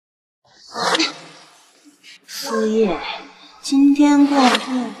苏叶，今天过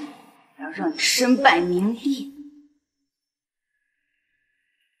后要让你身败名裂。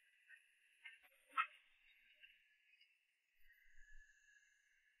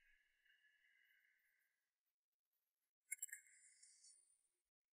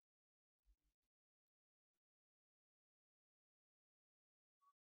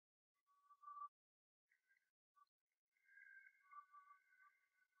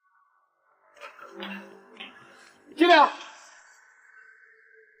进来。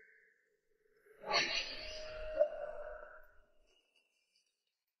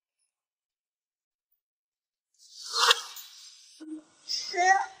谁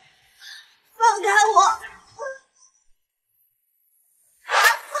呀？放开我！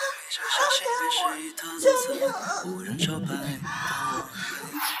救命啊！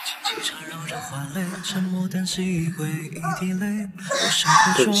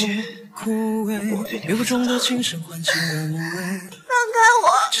对不起，放开我！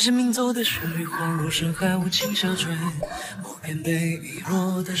只是命走的旋律恍如深海无情下坠，某片被遗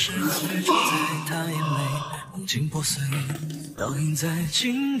落的时光被主宰，它也美，梦境破碎，倒映在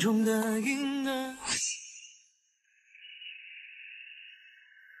镜中的婴儿。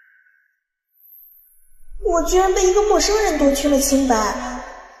我居然被一个陌生人夺去了清白。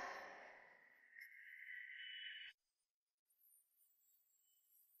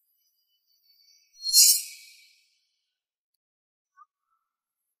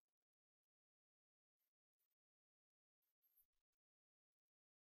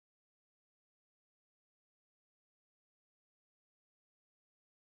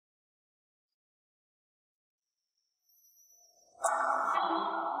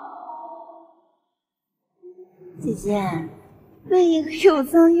姐姐，被一个又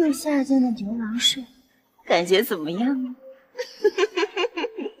脏又下贱的牛郎睡，感觉怎么样？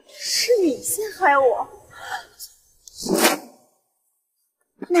是你陷害我。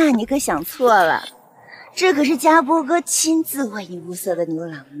那你可想错了，这可是家波哥亲自为你物色的牛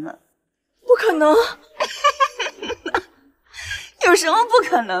郎呢。不可能！有什么不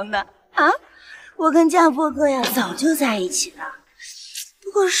可能的啊？我跟家波哥呀早就在一起了。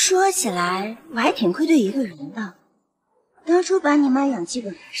不过说起来，我还挺愧对一个人的。当初把你妈养寄过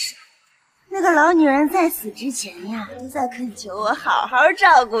来时，那个老女人在死之前呀，都在恳求我好好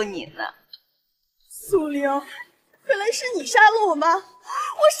照顾你呢。苏玲，原来是你杀了我妈！我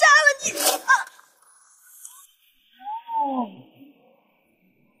杀了你！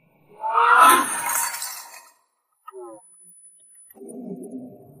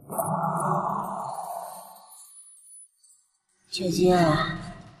姐姐，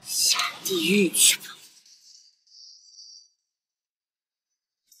下地狱去吧。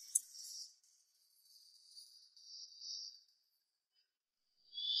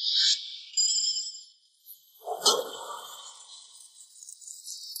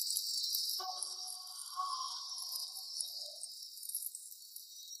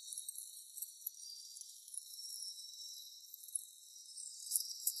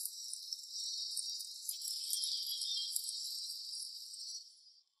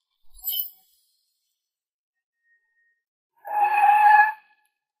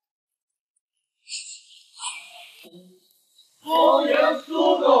欢迎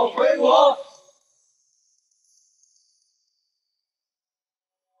苏总回国。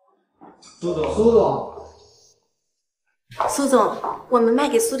苏总，我们卖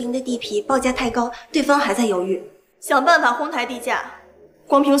给苏玲的地皮报价太高，对方还在犹豫，想办法哄抬地价。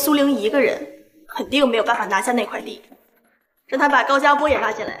光凭苏玲一个人，肯定没有办法拿下那块地。让他把高家波也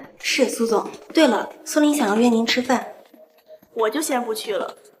拉进来。是苏总。对了，苏玲想要约您吃饭，我就先不去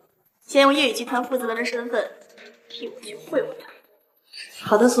了，先用业宇集团负责人的身份替我去会会他。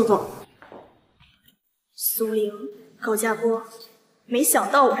好的，苏总。苏玲、高家波，没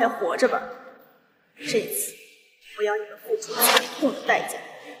想到我还活着吧？这次我要你们付出惨痛的代价。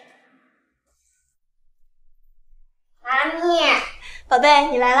妈咪，宝贝，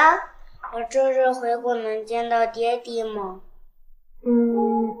你来啦！我这次回国能见到爹地吗？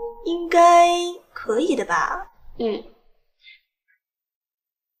应该可以的吧？嗯。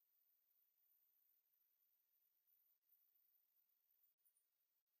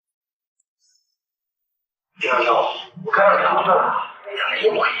丁小秋，我看到你儿子了，长得一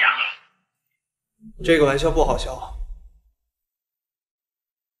模一样。这个玩笑不好笑。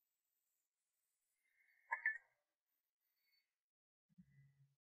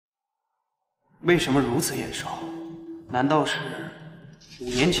为什么如此眼熟？难道是5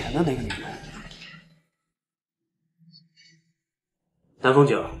年前的那个女人？南风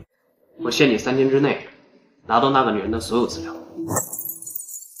九，我限你3天之内拿到那个女人的所有资料。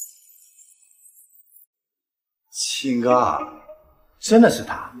鑫哥，真的是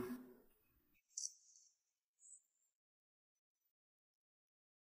他。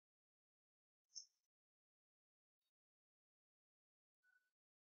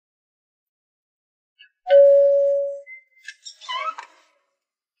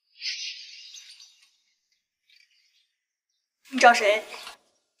你找谁？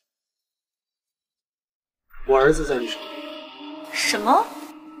我儿子在你手里。什么？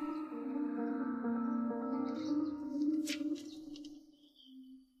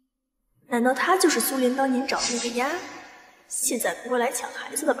难道他就是苏林当年找的那个丫？现在不会来抢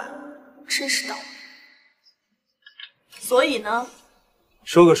孩子的吧？真是倒霉。所以呢？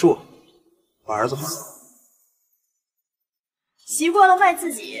说个数，把儿子还我。习惯了卖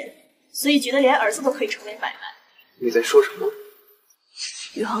自己，所以觉得连儿子都可以成为买卖。你在说什么？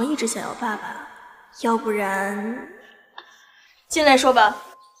宇航一直想要爸爸，要不然进来说吧。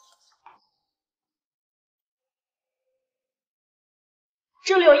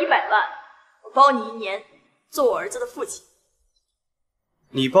这里有100万，我包你1年，做我儿子的父亲。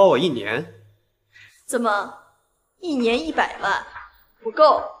你包我1年？怎么，1年100万不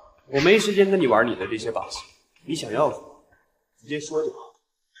够？我没时间跟你玩你的这些把戏，你想要什么，直接说就好。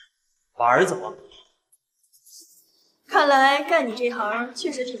把儿子还我。看来干你这行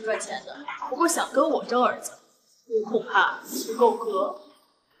确实挺赚钱的，不过想跟我争儿子，我恐怕不够格。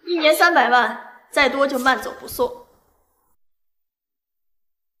1年300万，再多就慢走不送。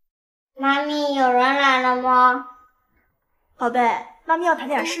妈咪，有人来了吗？宝贝，妈咪要谈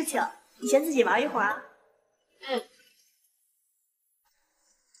点事情，你先自己玩一会儿。嗯。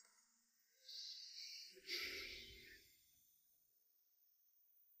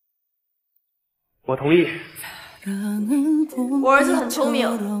我同意。我儿子很聪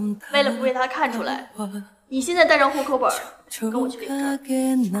明，为了不被他看出来，你现在带上户口本，跟我去领证。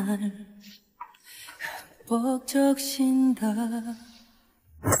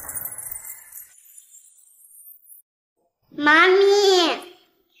妈咪，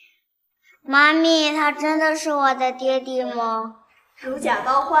妈咪，他真的是我的爹地吗？如假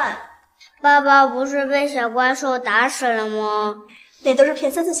包换。爸爸不是被小怪兽打死了吗？那都是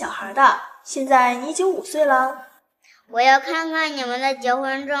骗3岁小孩的。现在你已经5岁了。我要看看你们的结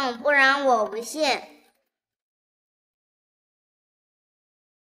婚证，不然我不信。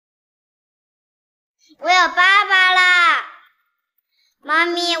我有爸爸啦！妈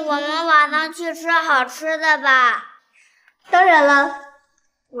咪，我们晚上去吃好吃的吧？当然了，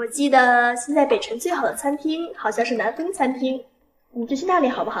我记得现在北辰最好的餐厅好像是南风餐厅，我们就去那里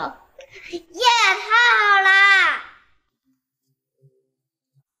好不好？耶，太好啦！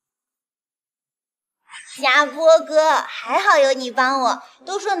家波哥，还好有你帮我。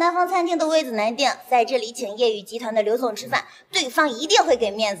都说南方餐厅的位子难定，在这里请业宇集团的刘总吃饭，对方一定会给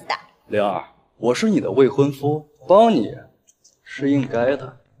面子的。灵儿，我是你的未婚夫，帮你是应该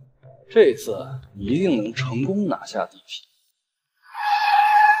的。这次你一定能成功拿下地皮。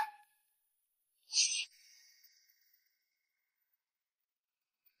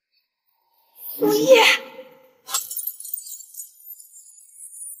苏叶，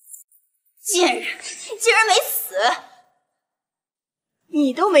贱人，你竟然没死！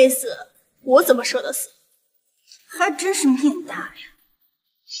你都没死，我怎么舍得死？还真是命大呀！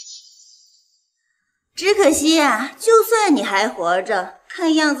只可惜啊，就算你还活着，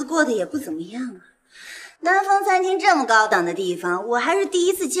看样子过得也不怎么样啊。南方餐厅这么高档的地方，我还是第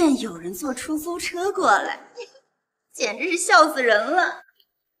一次见有人坐出租车过来，简直是笑死人了。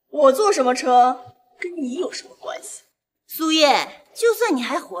我坐什么车跟你有什么关系？苏叶，就算你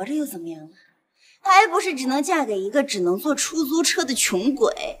还活着又怎么样呢？还不是只能嫁给一个只能坐出租车的穷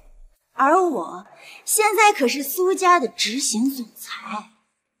鬼。而我现在可是苏家的执行总裁，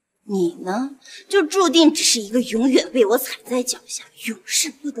你呢，就注定只是一个永远被我踩在脚下，永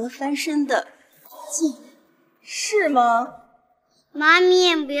世不得翻身的贱人，是吗？妈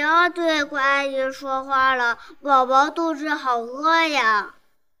咪，不要对阿姨说话了，宝宝肚子好饿呀。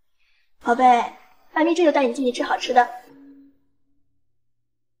宝贝，妈咪这就带你进去吃好吃的。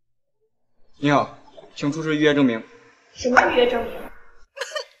你好，请出示预约证明。什么预约证明？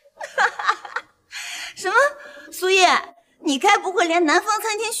什么？苏叶，你该不会连南方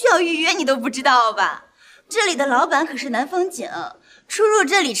餐厅需要预约你都不知道吧？这里的老板可是南风景，出入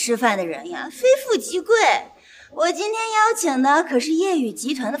这里吃饭的人呀，非富即贵。我今天邀请的可是业宇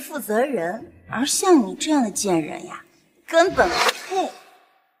集团的负责人，而像你这样的贱人呀，根本不配。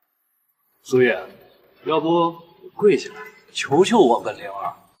苏叶，要不你跪下来求求我跟灵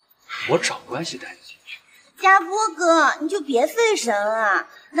儿，我找关系带你进去。家波哥，你就别费神了。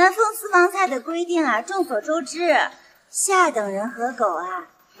南风私房菜的规定啊，众所周知，下等人和狗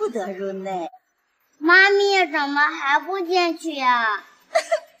啊不得入内。妈咪怎么还不进去呀？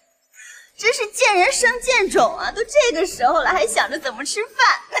真是见人生见种啊！都这个时候了，还想着怎么吃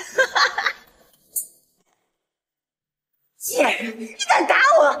饭。贱人，你敢打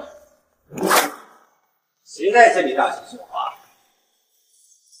我！谁在这里大声说话？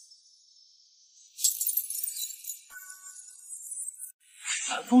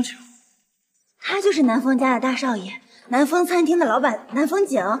南风景，他就是南风家的大少爷，南风餐厅的老板南风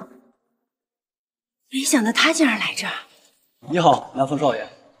景。没想到他竟然来这儿。你好，南风少爷，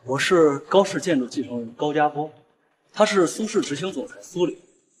我是高氏建筑继承人高家波，他是苏氏执行总裁苏里。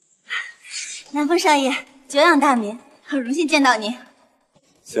南风少爷，久仰大名，很荣幸见到您。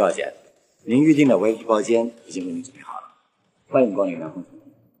苏小姐，您预定的 VIP 包间已经为您准备好了，欢迎光临南风城。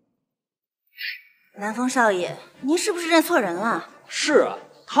南风少爷，您是不是认错人了？是啊，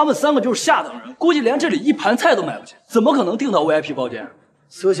他们3个就是下等人，估计连这里一盘菜都买不起，怎么可能订到 VIP 包间？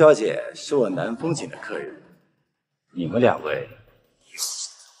苏小姐是我南风景的客人，你们2位有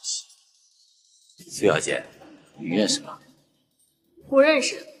苏小姐，你认识吗？不认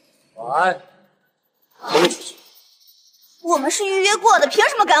识。保安，轰出去！我们是预约过的，凭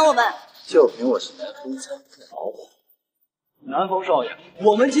什么赶我们？就凭我是南风餐厅的老板。南风少爷，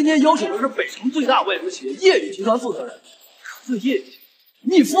我们今天邀请的是北城最大外资企业业宇集团负责人，这业宇，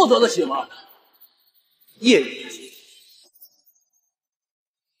你负责得起吗？业宇集团。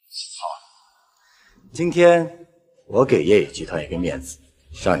好，今天我给业宇集团一个面子，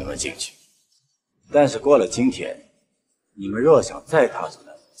让你们进去。但是过了今天，你们若想再踏足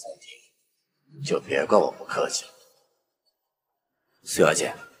南风餐厅，就别怪我不客气了。苏小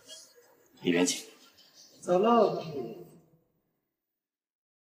姐，里面请。走喽。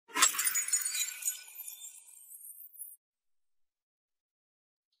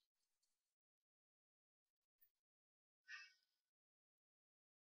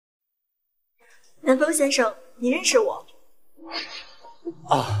南风先生，你认识我？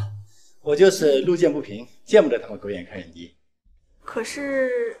啊，我就是路见不平，见不得他们狗眼看人低。可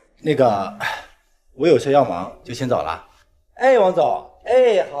是那个，我有事要忙，就先走了。哎，王总，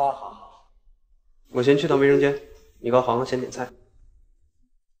哎，好。我先去趟卫生间，你和航航先点菜。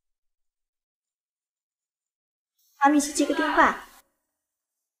妈咪去接个电话。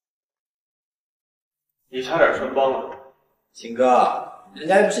你差点穿帮了，秦哥，人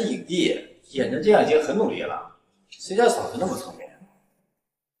家又不是影帝。演成这样已经很努力了，谁叫嫂子那么聪明？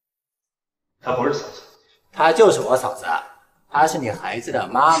她不是嫂子，她就是我嫂子，她是你孩子的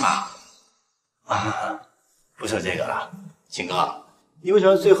妈妈。啊，不说这个了，秦哥，你为什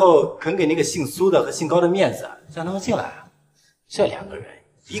么最后肯给那个姓苏的和姓高的面子，让他们进来啊？这2个人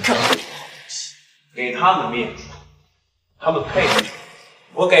一看就不好东西。给他们面子，他们配得上。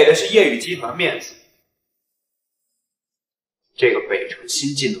我给的是业宇集团面子。这个北城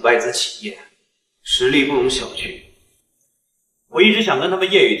新进的外资企业，实力不容小觑。我一直想跟他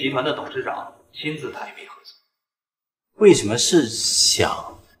们业宇集团的董事长亲自谈一笔合作。为什么是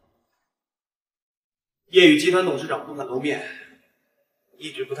想？业宇集团董事长不肯露面，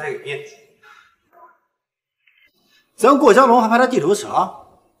一直不太给面子。咱过江龙还怕他地头蛇？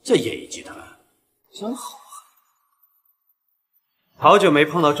这业宇集团真好。好久没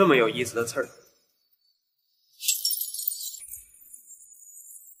碰到这么有意思的刺儿。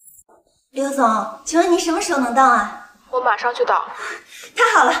刘总，请问您什么时候能到啊？我马上就到。太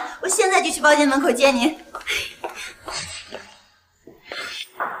好了，我现在就去包间门口接您。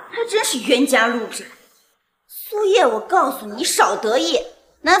他真是冤家路窄。苏叶，我告诉你，少得意。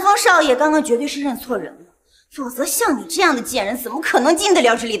南风少爷刚刚绝对是认错人了，否则像你这样的贱人，怎么可能进得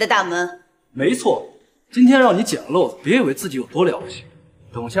了这里的大门？没错，今天让你捡了漏子，别以为自己有多了不起。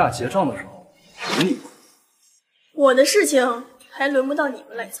等下结账的时候，有你。我的事情还轮不到你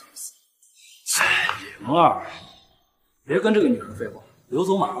们来操心。灵儿，别跟这个女人废话，刘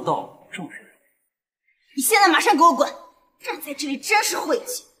总马上到了，正事。你现在马上给我滚！站在这里真是晦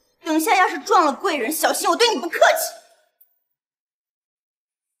气。等下要是撞了贵人，小心我对你不客气。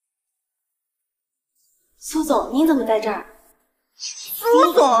苏总，您怎么在这儿？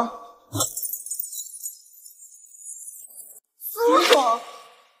苏总，苏总，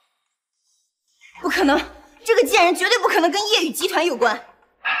不可能！这个贱人绝对不可能跟业宇集团有关。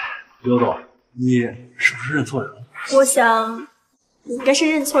刘总，你是不是认错人了？我想，你应该是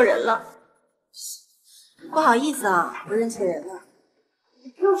认错人了。不好意思啊，我认错人了。你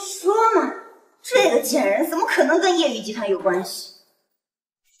不用说嘛，这个贱人怎么可能跟业宇集团有关系？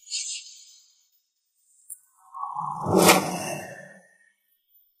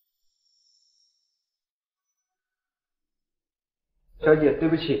小姐，对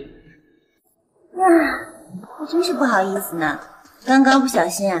不起。我真是不好意思呢，刚刚不小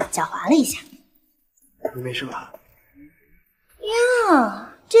心啊，脚滑了一下。没事吧？哟，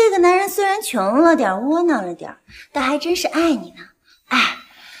这个男人虽然穷了点，窝囊了点，但还真是爱你呢。哎，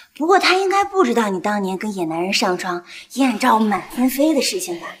不过他应该不知道你当年跟野男人上床，艳照满天飞的事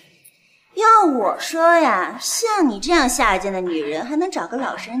情吧？要我说呀，像你这样下贱的女人，还能找个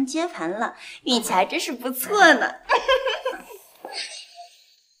老实人接盘了，运气还真是不错呢。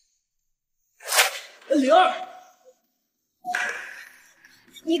灵儿，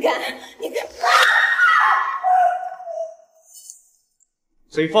你敢！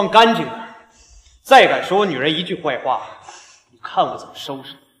嘴放干净点，再敢说我女人一句坏话，你看我怎么收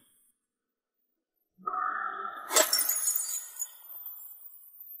拾你！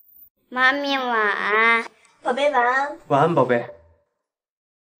妈咪晚安，宝贝晚安。晚安，宝贝。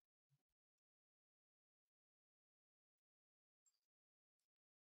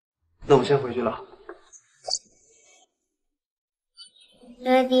那我先回去了。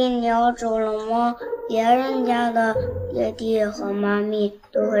爹地，你要走了吗？别人家的爹地和妈咪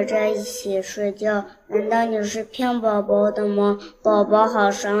都会在一起睡觉，难道你是骗宝宝的吗？宝宝好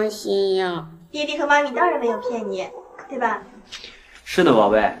伤心呀！爹地和妈咪当然没有骗你，对吧？是的，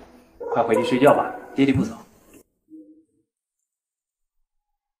宝贝，快回去睡觉吧，爹地不早。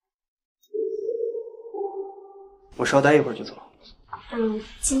我稍待一会儿就走。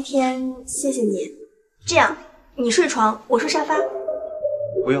今天谢谢你。这样，你睡床，我睡沙发。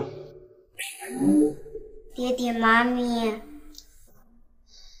不用。爹地妈咪，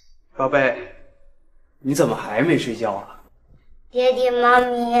宝贝，你怎么还没睡觉啊？爹地妈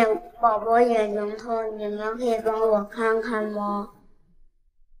咪，宝宝眼睛痛，你们可以帮我看看吗？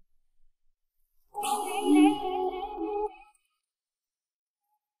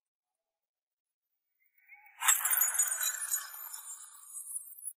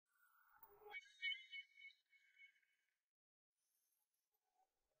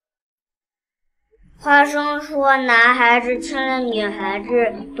花生说，男孩子亲了女孩子，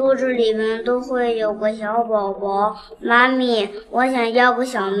肚子里面都会有个小宝宝。妈咪，我想要个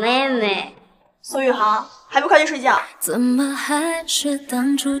小妹妹。苏宇航，还不快去睡觉？怎么还是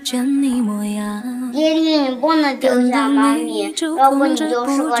当初见你模样？爹地，你不能丢下妈咪，要不你就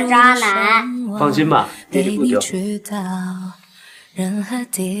是个渣男。放心吧，爹地不丢。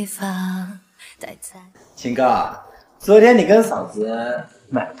秦哥，昨天你跟嫂子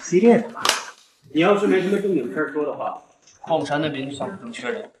买了系列的吧？你要是没什么正经事儿说的话，矿山那边项目正缺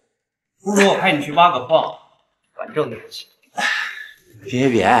人，不如我派你去挖个矿，反正你不行。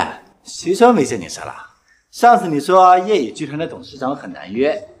别，谁说没见你事了？上次你说夜雨集团的董事长很难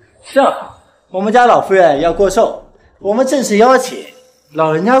约，正好我们家老夫人要过寿，我们正式邀请，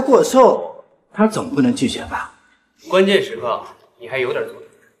老人家过寿，他总不能拒绝吧？关键时刻你还有点作用。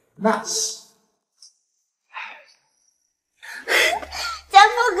那是。家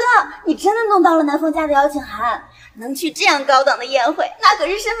父哥，你真的弄到了南风家的邀请函，能去这样高档的宴会，那可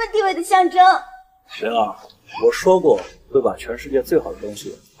是身份地位的象征。行啊，我说过会把全世界最好的东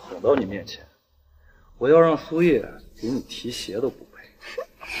西捧到你面前，我要让苏叶给你提鞋都不配。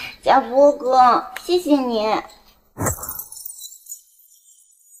家父哥，谢谢你。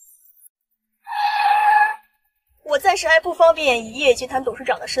我暂时还不方便以叶集团董事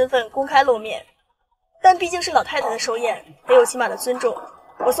长的身份公开露面，但毕竟是老太太的寿宴，得有起码的尊重。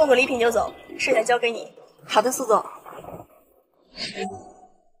我送个礼品就走，剩下交给你。好的，苏总。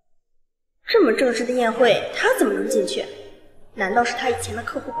这么正式的宴会，他怎么能进去？难道是他以前的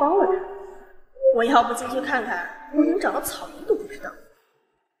客户帮了他？我要不进去看看，我能找到草莓都不知道。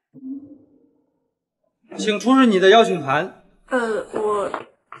请出示你的邀请函。我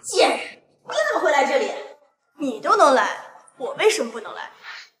贱人，你怎么会来这里？你都能来，我为什么不能来？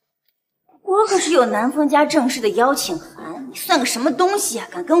我可是有南风家正式的邀请函，你算个什么东西啊？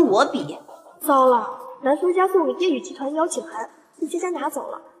敢跟我比？糟了，南风家送给夜雨集团邀请函，被佳佳拿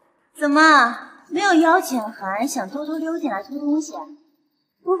走了。怎么没有邀请函，想偷偷溜进来偷东西？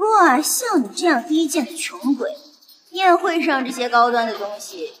不过啊，像你这样低贱的穷鬼，宴会上这些高端的东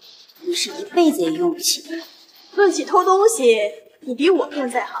西，你是一辈子也用不起的。论起偷东西，你比我更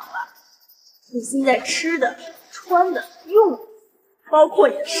在行了。你现在吃的、穿的、用的，包括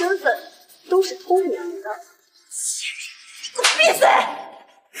你的身份，都是偷我的。给我闭嘴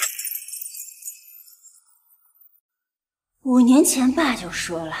！5年前爸就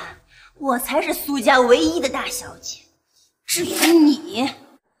说了，我才是苏家唯一的大小姐。至于你，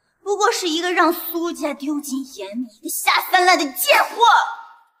不过是一个让苏家丢尽颜面的下三滥的贱货。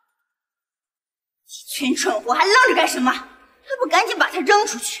一群蠢货还愣着干什么？还不赶紧把他扔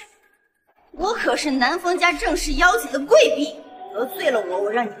出去！我可是南风家正式邀请的贵宾，得罪了我，我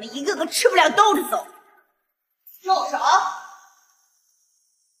让你们一个个吃不了兜着走。住手！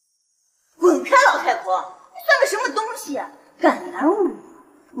滚开，老太婆！气，敢拦我？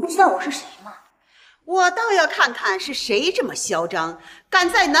你知道我是谁吗？我倒要看看是谁这么嚣张，敢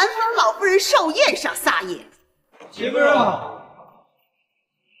在南方老夫人寿宴上撒野。媳妇儿啊！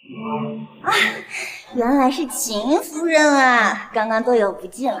啊，原来是秦夫人啊！刚刚多有不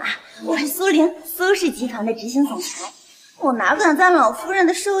敬啊！我是苏玲，苏氏集团的执行总裁，我哪敢在老夫人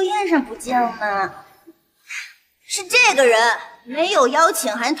的寿宴上不敬呢？是这个人没有邀请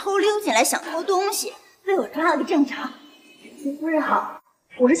函偷溜进来，想偷东西，被我抓了个正着。秦夫人好，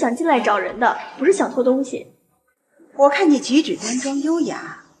我是想进来找人的，不是想偷东西。我看你举止端庄优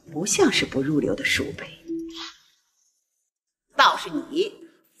雅，不像是不入流的鼠辈。倒是你，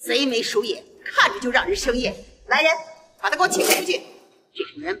贼眉鼠眼，看着就让人生厌。来人，把他给我请出去！这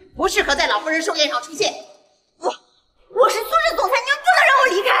种人不适合在老夫人寿宴上出现。我是苏氏总裁，你们不能让我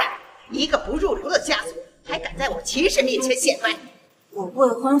离开！一个不入流的家族，还敢在我秦氏面前显摆？我未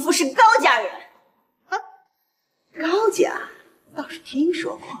婚夫是高家人。啊，高家倒是听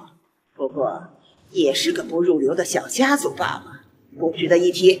说过，不过也是个不入流的小家族罢了，不值得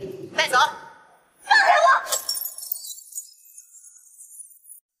一提。带走！放开我！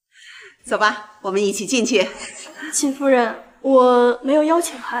走吧，我们一起进去。秦夫人，我没有邀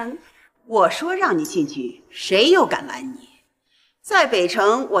请函。我说让你进去，谁又敢拦你？在北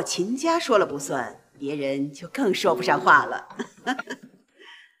城，我秦家说了不算，别人就更说不上话了。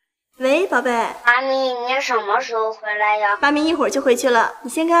喂，宝贝。妈咪，你什么时候回来呀？妈咪一会儿就回去了，你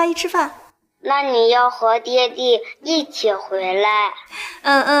先跟阿姨吃饭。那你要和爹地一起回来。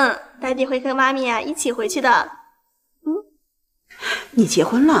爹地会跟妈咪一起回去的。你结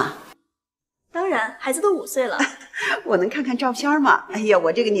婚了？当然，孩子都5岁了。我能看看照片吗？哎呀，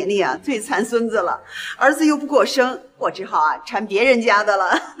我这个年龄啊，最残孙子了，儿子又不给我生，我只好缠别人家的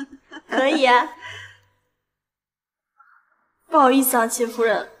了。可以啊。不好意思啊，秦夫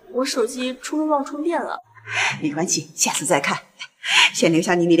人，我手机出门忘充电了。没关系，下次再看。先留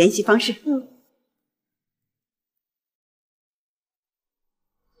下你的联系方式。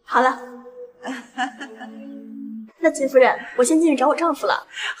好了。那秦夫人，我先进去找我丈夫了。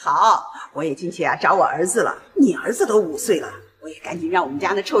好，我也进去找我儿子了。你儿子都5岁了，我也赶紧让我们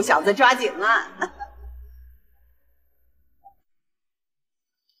家那臭小子抓紧了。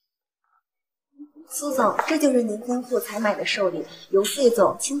苏总，这就是您吩咐采买的寿礼，由费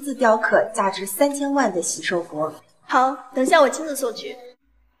总亲自雕刻，价值3000万的喜寿服。好，等下我亲自送去。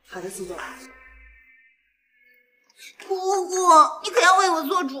好的，苏总。姑姑，你可要为我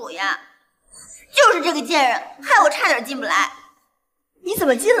做主呀！就是这个贱人，害我差点进不来。你怎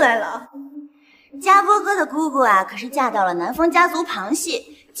么进来了？家波哥的姑姑可是嫁到了南方家族旁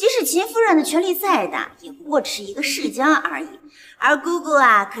系，即使秦夫人的权力再大，也不过只是一个世家而已。而姑姑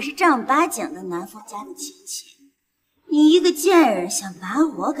可是正儿八经的南方家的亲戚。你一个贱人想把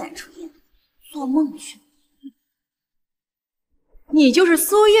我赶出燕，做梦去！你就是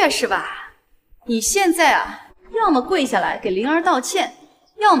苏月是吧？你现在要么跪下来给灵儿道歉，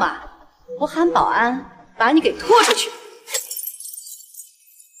要么我喊保安把你给拖出去。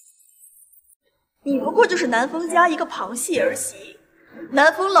你不过就是南风家一个旁系儿媳，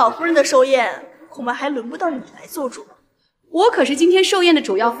南风老夫人的寿宴恐怕还轮不到你来做主。我可是今天寿宴的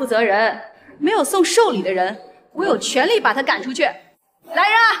主要负责人，没有送寿礼的人，我有权利把他赶出去。来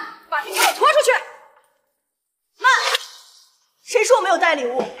人把他给我拖出去！慢！谁说我没有带礼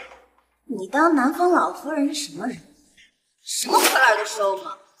物？你当南方老夫人是什么人？什么破烂都收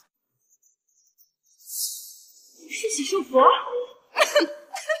吗？是喜寿服。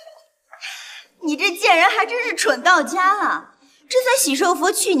你这贱人还真是蠢到家了！这尊喜寿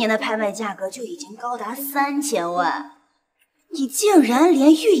服去年的拍卖价格就已经高达3000万，你竟然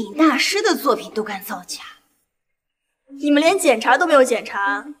连御影大师的作品都敢造假！你们连检查都没有检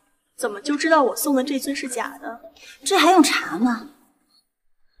查，怎么就知道我送的这尊是假的？这还用查吗？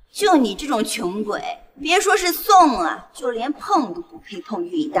就你这种穷鬼，别说是送就连碰都不配碰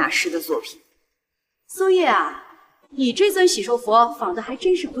御影大师的作品。苏叶你这尊喜寿服仿的还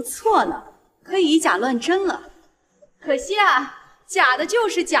真是不错呢，可以以假乱真了。可惜假的就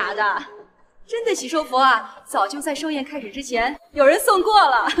是假的，真的喜寿服早就在寿宴开始之前有人送过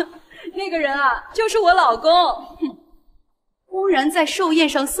了，那个人就是我老公。哼，公然在寿宴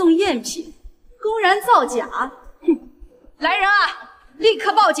上送赝品，公然造假，哼！来人立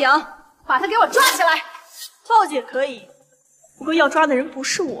刻报警，把他给我抓起来！报警可以，不过要抓的人不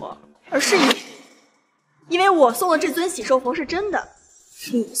是我，而是你，因为我送的这尊喜寿服是真的，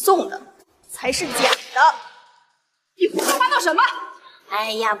你送的才是假的。你胡说八道什么？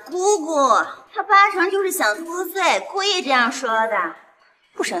哎呀，姑姑，她八成就是想撕碎，故意这样说的，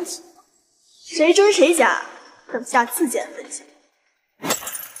不生气。谁真谁假，等下自见分晓。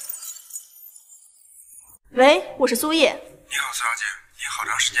喂，我是苏叶。你好，苏小姐，你好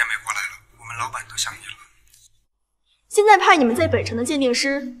长时间没过来了，我们老板都想你了。现在派你们在北城的鉴定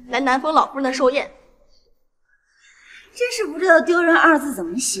师来南风老夫人的寿宴。真是不知道丢人二字怎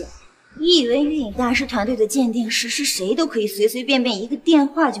么写。你以为玉影大师团队的鉴定师是谁都可以随随便便一个电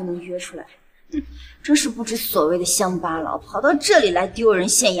话就能约出来？哼，真是不知所谓的乡巴佬，跑到这里来丢人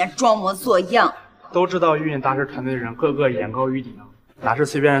现眼，装模作样。都知道玉影大师团队的人个个眼高于顶，哪是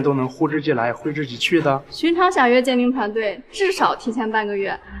随便人都能呼之即来挥之即去的？寻常想约鉴定团队，至少提前半个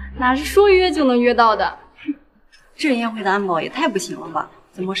月，哪是说约就能约到的？这宴会的安保也太不行了吧？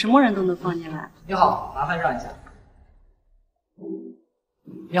怎么什么人都能放进来？你好，麻烦让一下。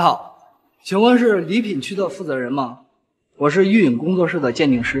你好，请问是礼品区的负责人吗？我是玉影工作室的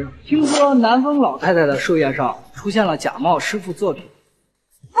鉴定师。听说南风老太太的寿宴上出现了假冒师傅作品。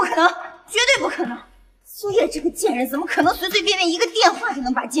不可能，绝对不可能！苏叶这个贱人怎么可能随随便便一个电话就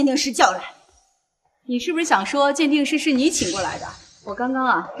能把鉴定师叫来？你是不是想说鉴定师是你请过来的？我刚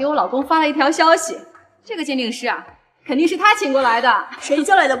刚给我老公发了一条消息，这个鉴定师肯定是他请过来的。谁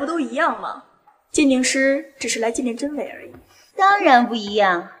叫来的不都一样吗？鉴定师只是来鉴定真伪而已。当然不一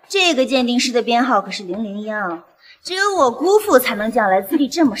样，这个鉴定师的编号可是001，只有我姑父才能叫来资历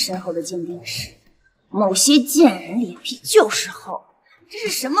这么深厚的鉴定师。某些贱人脸皮就是厚，这是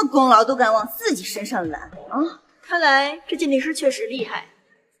什么功劳都敢往自己身上揽啊！看来这鉴定师确实厉害，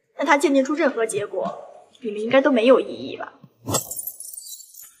但他鉴定出任何结果，你们应该都没有异议吧？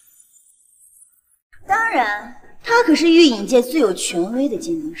当然，他可是玉影界最有权威的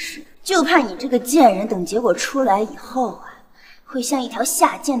鉴定师，就怕你这个贱人等结果出来以后会像一条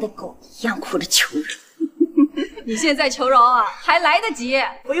下贱的狗一样哭着求饶。你现在求饶还来得及。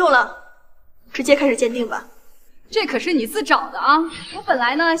不用了，直接开始鉴定吧。这可是你自找的啊！我本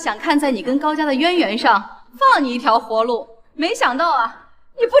来呢想看在你跟高家的渊源上放你一条活路，没想到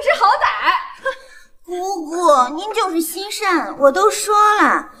你不知好歹。姑姑，您就是心善，我都说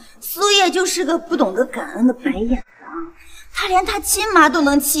了，苏叶就是个不懂得感恩的白眼狼，他连他亲妈都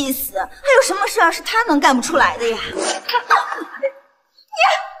能气死，还有什么事是他能干不出来的呀？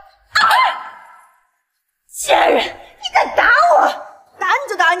贱人，你敢打我？打你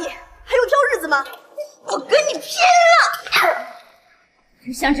就打你，还用挑日子吗？我跟你拼了！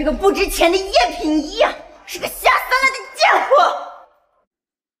就像是个不值钱的赝品一样，是个下三滥的贱货。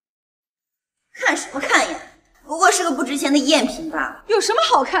看什么看呀？不过是个不值钱的赝品罢了。有什么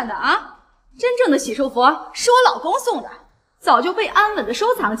好看的啊？真正的喜寿佛是我老公送的，早就被安稳的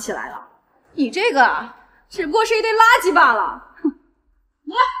收藏起来了。你这个只不过是一堆垃圾罢了。哼！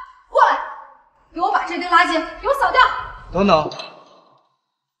你过来，给我把这堆垃圾给我扫掉。等等，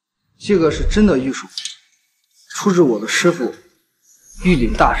这个是真的玉手，出自我的师傅玉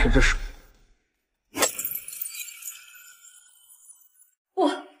林大师之手。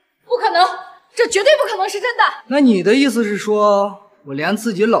不可能！这绝对不可能是真的。那你的意思是说，我连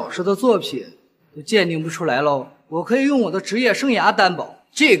自己老师的作品都鉴定不出来喽？我可以用我的职业生涯担保，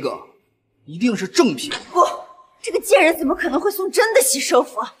这个一定是正品。不，这个贱人怎么可能会送真的喜寿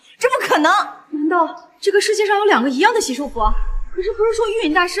佛？这不可能！难道这个世界上有2个一样的喜寿佛？可是不是说玉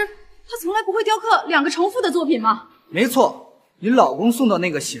隐大师他从来不会雕刻2个重复的作品吗？没错，你老公送的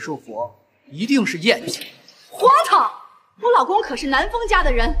那个喜寿佛一定是赝品。荒唐！我老公可是南风家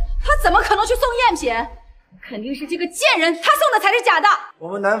的人，他怎么可能去送赝品？肯定是这个贱人，他送的才是假的。我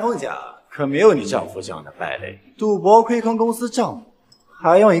们南风家可没有你丈夫这样的败类，赌博亏空公司账目，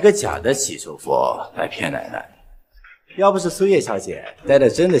还用一个假的喜寿佛来骗奶奶。要不是苏叶小姐带着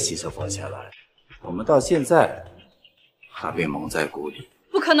真的喜寿佛前来，我们到现在还被蒙在鼓里。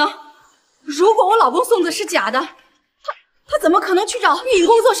不可能！如果我老公送的是假的，他怎么可能去找玉影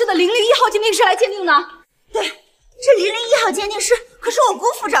工作室的001号鉴定师来鉴定呢？对，这001号鉴定师可是我姑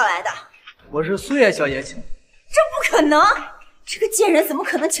父找来的。我是苏叶小姐请。这不可能！这个贱人怎么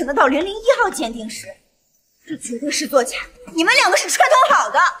可能请得到001号鉴定师？这绝对是作假！你们2个是串通好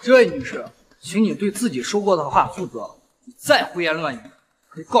的。这位女士，请你对自己说过的话负责。你再胡言乱语，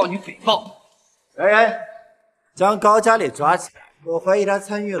可以告你诽谤。来人，将高佳丽抓起来！我怀疑他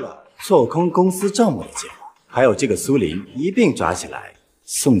参与了做空公司账目的计划，还有这个苏林一并抓起来，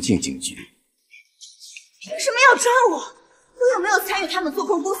送进警局。凭什么要抓我？我有没有参与他们做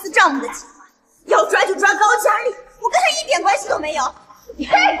空公司账目的计划？要抓就抓高佳丽，我跟他一点关系都没有。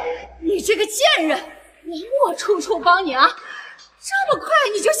嘿，你这个贱人，我处处帮你啊！这么快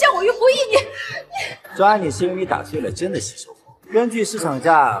你就陷我于不义，你抓你是因为你打碎了真的喜寿佛。根据市场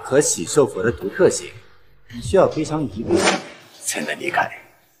价和喜寿佛的独特性，你需要赔偿1个亿才能离开。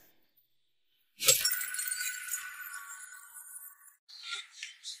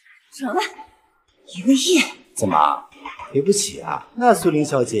转弯1个亿？怎么赔不起啊？那苏林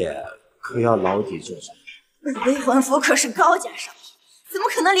小姐可要牢底坐穿。未婚夫可是高价商品，怎么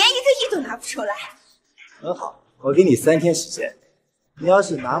可能连1个亿都拿不出来？很好，我给你3天时间，你要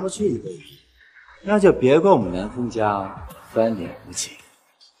是拿不出1个亿，那就别怪我们南风家翻脸无情。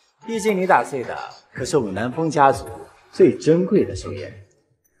毕竟你打碎的可是我们南风家族最珍贵的寿宴。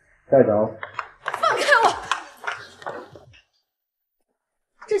带走。放开我！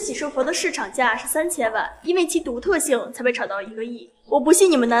这洗漱佛的市场价是3000万，因为其独特性才被炒到1个亿。我不信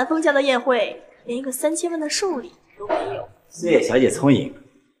你们南风家的宴会连一个3000万的寿礼都没有。四叶小姐聪颖，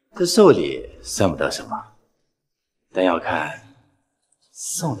这寿礼算不得什么，但要看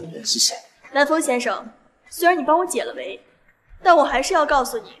送的人是谁。南风先生，虽然你帮我解了围，但我还是要告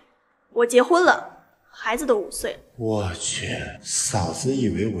诉你，我结婚了，孩子都5岁了。我去，嫂子以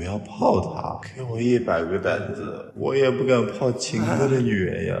为我要泡她，给我100个胆子，我也不敢泡秦哥的女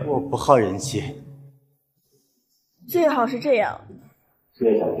人呀。我不好人气。最好是这样。四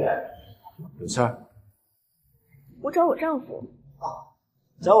叶小姐，有事儿？我找我丈夫。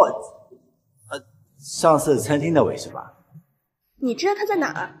找我？上次餐厅那位是吧？你知道他在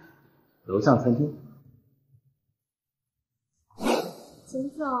哪儿？楼上餐厅。秦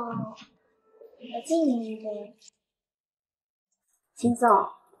总，我敬您一杯。秦总，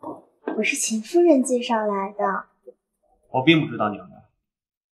我是秦夫人介绍来的。我并不知道你们。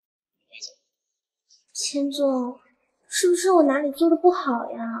秦总，是不是我哪里做的不好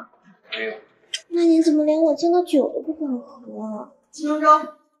呀？没有。那您怎么连我敬的酒都不敢喝？秦荣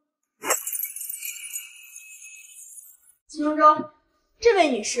州，秦荣州，这位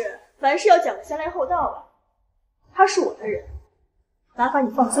女士，凡事要讲个先来后到啊。他是我的人，麻烦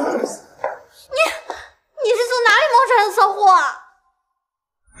你放松就行。你是从哪里冒出来的骚货啊？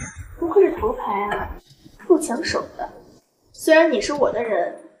不愧是头牌啊，够抢手的。虽然你是我的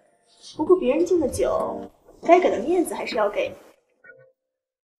人，不过别人敬的酒，该给的面子还是要给。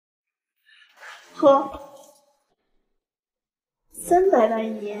喝，300万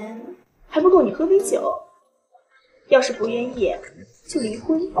1年还不够你喝杯酒。要是不愿意，就离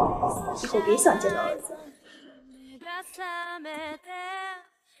婚，以后别想见到儿子。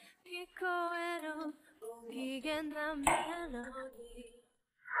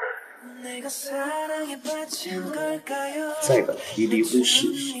再把提离婚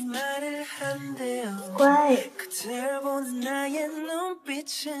试试。乖。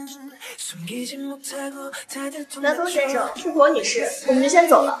南风先生，富婆女士，我们就先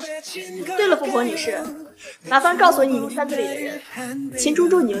走了。对了，富婆女士，麻烦告诉你们3字里的人，秦猪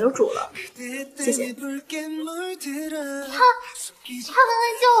猪已经有主了。谢谢。他刚刚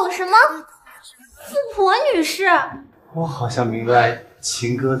叫我什么？富婆女士。我好像明白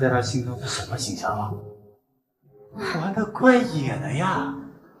秦哥在他心中是什么形象了。玩的怪野的呀！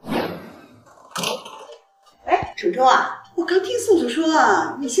哎，楚州啊，我刚听素素说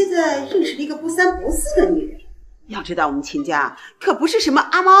你现在认识了一个不三不四的女人。要知道我们秦家可不是什么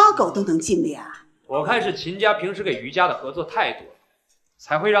阿猫阿狗都能进的呀。我看是秦家平时给余家的合作太多了，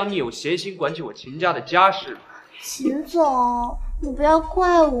才会让你有闲心管起我秦家的家事。秦总，你不要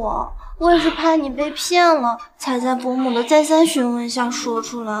怪我。我也是怕你被骗了，才在伯母的再三询问下说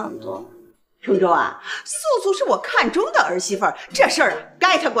出来的。楚州啊，素素是我看中的儿媳妇儿，这事儿啊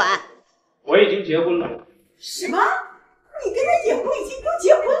该她管。我已经结婚了。什么？你跟人野狐已经都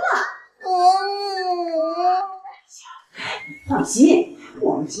结婚了？放心，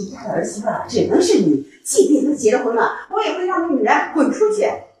我们秦家的儿媳妇只能是你，即便她结了婚了，我也会让那女人滚出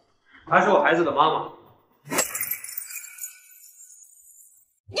去。她是我孩子的妈妈。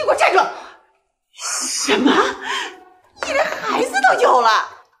你给我站住！什么？你连孩子都有了？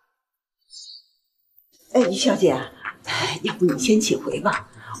哎，于小姐，要不你先请回吧，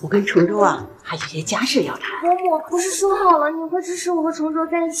我跟崇州啊还有些家事要谈。伯母不是说好了你会支持我和崇州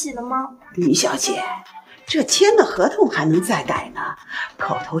在一起的吗？于小姐，这签的合同还能再改呢，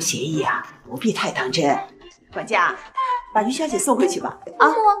口头协议啊不必太当真。管家，把于小姐送回去吧。伯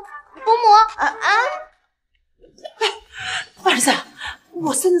母，伯母，儿子。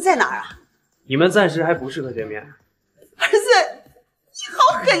我孙子在哪儿啊？你们暂时还不适合见面。儿子，你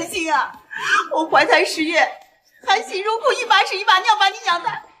好狠心啊！我怀胎10月，含辛茹苦，一把屎一把尿把你养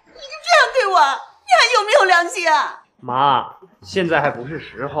大，你就这样对我，你还有没有良心啊？妈，现在还不是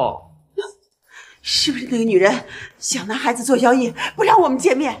时候。是不是那个女人想拿孩子做交易，不让我们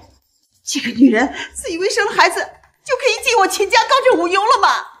见面？这个女人自以为生了孩子就可以进我秦家高枕无忧了吗？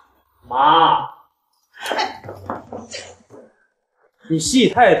妈，你戏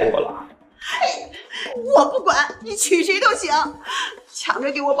太多了。我不管，你娶谁都行，抢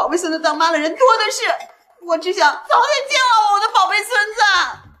着给我宝贝孙子当妈的人多的是，我只想早点见到我的宝贝孙子。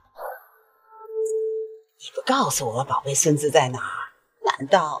你不告诉我宝贝孙子在哪儿，难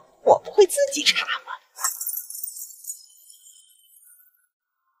道我不会自己查吗？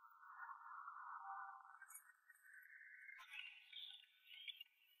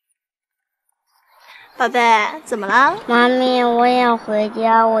宝贝，怎么了？妈咪，我想回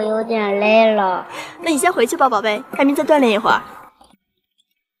家，我有点累了。那你先回去吧，宝贝，改明再锻炼一会儿。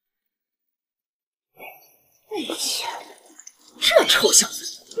哎呀，这臭小子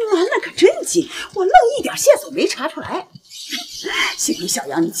玩的可真精，我愣一点线索没查出来。幸亏小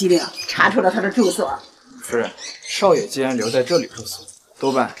杨你机灵，查出了他的住所。夫人，少爷既然留在这里住宿，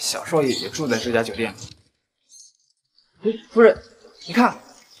多半小少爷也住在这家酒店里。夫人，你看，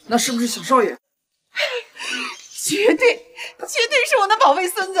那是不是小少爷？绝对是我的宝贝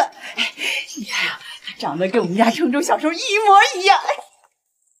孙子！你看啊，他长得跟我们家城中小时候一模一样。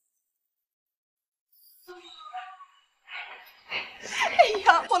哎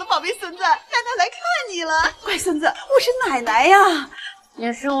呀，我的宝贝孙子，奶奶来看你了！乖孙子，我是奶奶呀。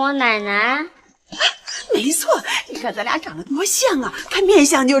你是我奶奶？没错，你看咱俩长得多像啊，看面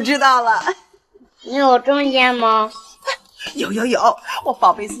相就知道了。你有证件吗？有，我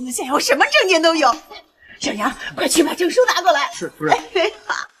宝贝孙子现在我什么证件都有。小杨，快去把证书拿过来。是，夫人。哎呀，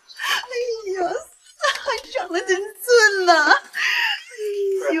长得真俊呐！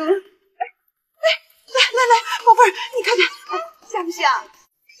哎呦，来，宝贝儿，你看看，像不像？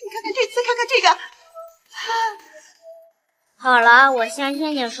你看看这次，看看这个。好了，我相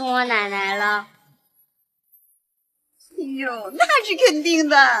信你是我奶奶了。哎呦，那是肯定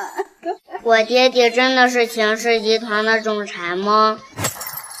的。我爹爹真的是秦氏集团的总裁吗？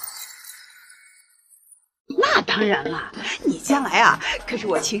那当然了，你将来啊可是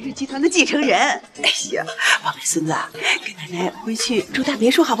我秦氏集团的继承人。哎呀，宝贝孙子，跟奶奶回去住大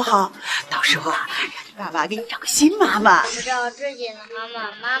别墅好不好？到时候啊，让你爸爸给你找个新妈妈。我找自己的妈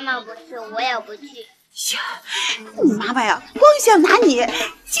妈，妈妈不去，我也不去。呀，你妈妈呀，光想拿你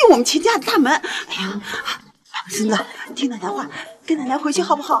进我们秦家的大门。哎呀，宝贝孙子，听奶奶话，跟奶奶回去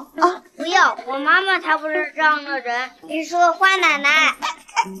好不好啊？不要，我妈妈才不是这样的人，你是个坏奶奶。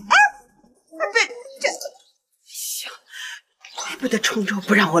怪不得冲州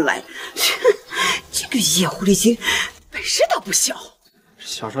不让我来，这个野狐狸精本事倒不小。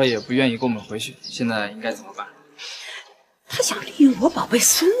小少爷不愿意跟我们回去，现在应该怎么办？他想利用我宝贝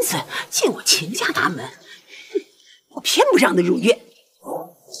孙子进我秦家大门，我偏不让他如愿。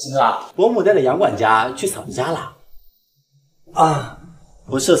孙子啊，伯母带着杨管家去嫂子家了。啊，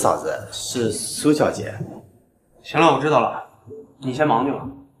不是嫂子，是苏小姐。行了，我知道了，你先忙去吧，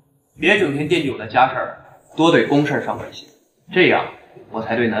别整天惦记我的家事儿，多对公事上关心，这样我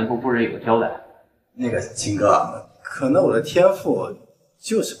才对南风夫人有个交代。那个秦哥，可能我的天赋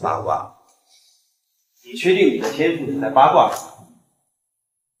就是八卦。你确定你的天赋是在八卦上？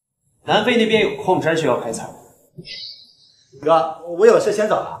南非那边有矿山需要开采。哥，我有事先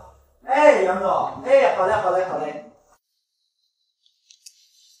走了。哎，杨总，哎，好嘞。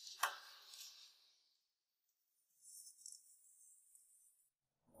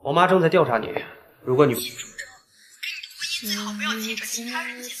我妈正在调查你，如果你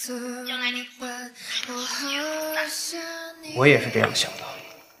我也是这样想的。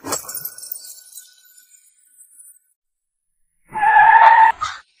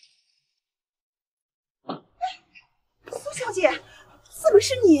苏小姐，怎么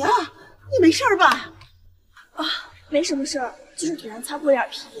是你啊？你没事吧？啊，没什么事儿，就是腿上擦破点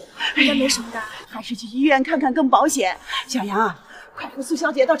皮，应该没什么大。还是去医院看看更保险。小杨啊，快扶苏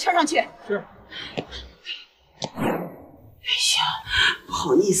小姐到车上去。是。哎呀，不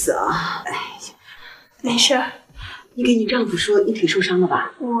好意思啊。哎呀，没事。你给你丈夫说你腿受伤了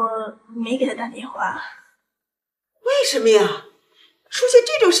吧？我没给他打电话。为什么呀？出现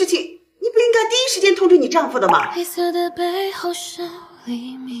这种事情，你不应该第一时间通知你丈夫的吗？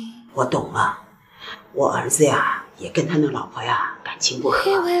我懂了，我儿子呀，也跟他那老婆呀感情不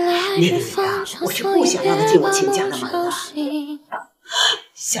和。那个人呀，我是不想让他进我秦家的门的。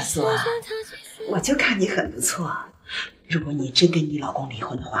小苏啊，我就看你很不错。如果你真跟你老公离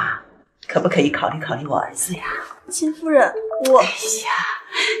婚的话，可不可以考虑我儿子呀？秦夫人，我……哎呀，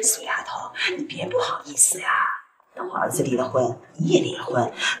苏丫头，你别不好意思呀。等我儿子离了婚，你也离了婚，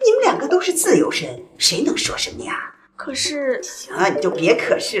你们两个都是自由身，谁能说什么呀？可是……行了，你就别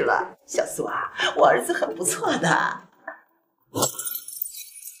可是了。小苏啊，我儿子很不错的。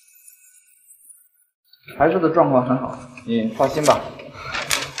孩子的状况很好，你放心吧。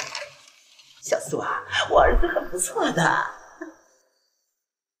小苏啊，我儿子很不错的。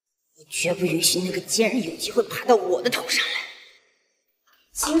我绝不允许那个贱人有机会爬到我的头上来。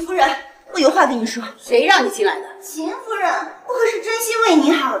秦夫人，我有话跟你说。谁让你进来的？秦夫人，我可是真心为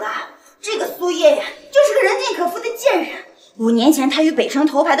你好的。这个苏叶呀，就是个人尽可夫的贱人。5年前，他与北城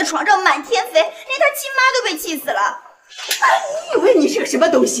头牌的床上满天飞，连他亲妈都被气死了。你以为你是个什么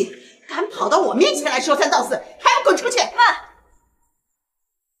东西？敢跑到我面前来说三道四，还不滚出去！妈，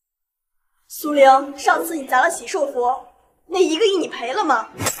苏玲，上次你砸了喜寿佛，那1个亿你赔了吗？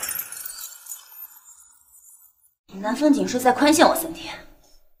南风锦说再宽限我3天。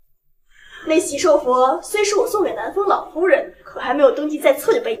那喜寿佛虽是我送给南风老夫人，可还没有登记在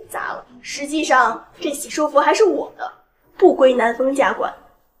册就被你砸了。实际上，这喜寿佛还是我的，不归南风家管。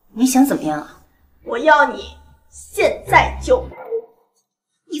你想怎么样啊？我要你现在就赔！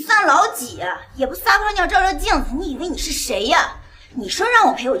你算老几呀？也不撒泡尿照照镜子，你以为你是谁呀？你说让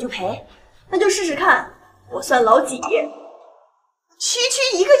我赔我就赔，那就试试看，我算老几？区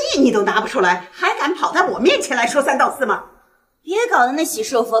1个亿你都拿不出来，还敢跑在我面前来说3道4吗？别搞得那喜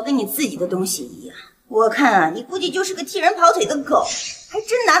寿佛跟你自己的东西一样。我看啊，你估计就是个替人跑腿的狗，还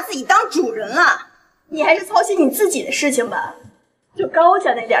真拿自己当主人了。你还是操心你自己的事情吧。就高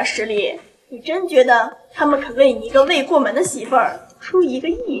家那点实力，你真觉得他们肯为你一个未过门的媳妇儿出1个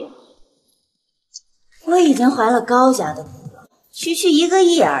亿？我已经怀了高家的骨了，区1个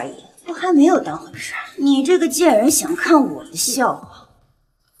亿而已，我还没有当回事。你这个贱人想看我的笑话，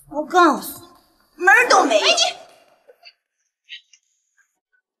我告诉你，门儿都没有。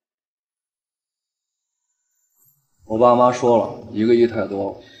我爸妈说了，1个亿太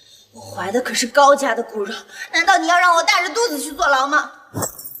多了。我怀的可是高家的骨肉，难道你要让我大着肚子去坐牢吗？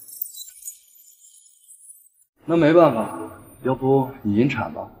那没办法，要不你引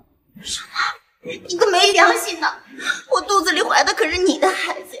产吧？什么？你个没良心的！我肚子里怀的可是你的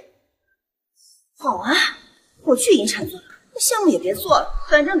孩子呀！好啊，我去引产做了，那项目也别做了，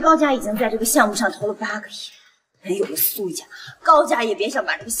反正高家已经在这个项目上投了8个亿，没有了苏家，高家也别想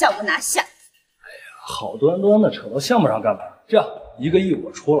把这个项目拿下。好端端的扯到项目上干嘛？这样1个亿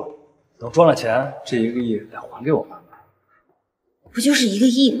我出了，等赚了钱，这1个亿再还给我爸妈。不就是1个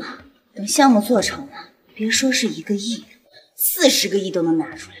亿吗？等项目做成了，别说是1个亿，40个亿都能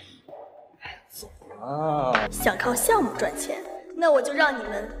拿出来。啊！想靠项目赚钱，那我就让你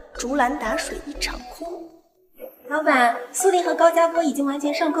们竹篮打水一场空。老板，苏玲和高家波已经完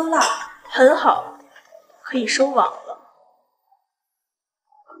全上钩了，很好，可以收网了。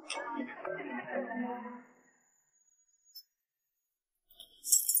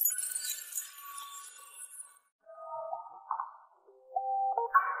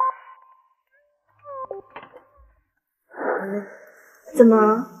怎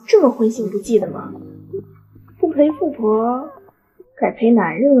么这么荤腥不忌的吗？不陪富婆，改陪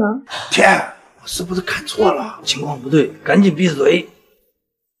男人了？天，我是不是看错了？情况不对，赶紧闭嘴！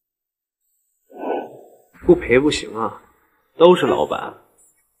不赔不行啊，都是老板，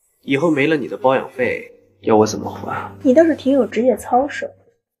以后没了你的包养费，要我怎么还？你倒是挺有职业操守。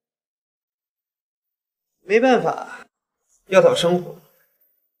没办法，要讨生活。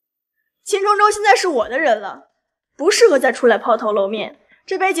秦钟州现在是我的人了，不适合再出来抛头露面。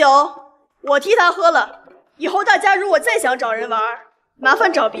这杯酒我替他喝了，以后大家如果再想找人玩，麻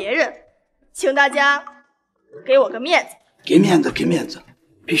烦找别人，请大家给我个面子。给面子，给面子，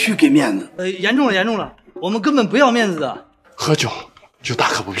必须给面子。严重了，严重了，我们根本不要面子的。喝酒就大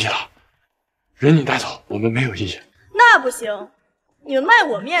可不必了，人你带走，我们没有异议。那不行，你们卖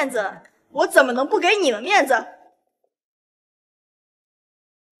我面子，我怎么能不给你们面子？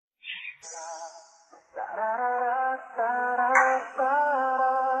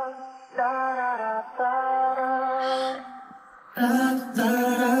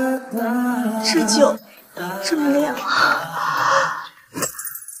这酒这么亮，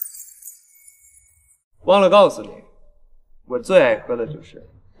忘了告诉你，我最爱喝的就是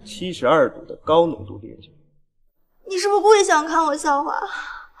72度的高浓度烈酒。你是不是故意想看我笑话？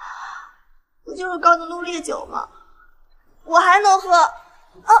不就是高浓度烈酒吗？我还能喝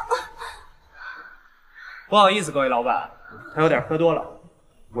啊！不好意思，各位老板，他有点喝多了，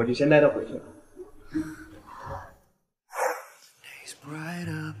我就先带他回去了。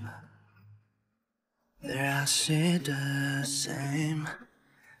There I see the same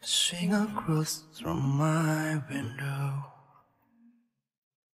swing across through my window.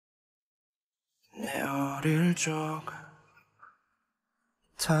 내 어릴 적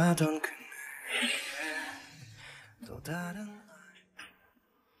타던 그늘에 또 다른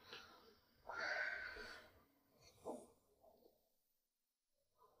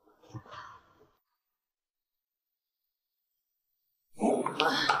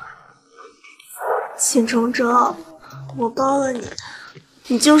秦钟州，我包了你，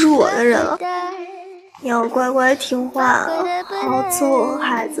你就是我的人了。你要乖乖听话，好好伺候我和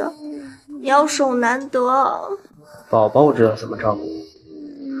孩子，你要守难得。宝宝我知道怎么照顾，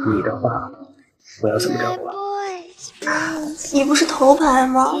你的话我要怎么照顾啊？你不是头牌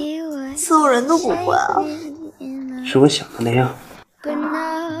吗？伺候人都不会啊。是我想的那样。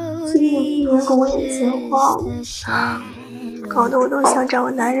最近有一年跟我眼前晃，搞得我都想找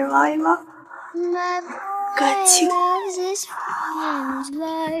个男人玩一玩。感情。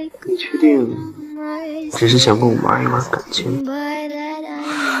你确定只是想跟我们玩一玩感情？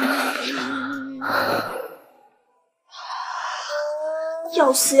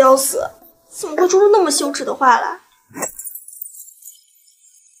要死要死！怎么会说出那么羞耻的话来？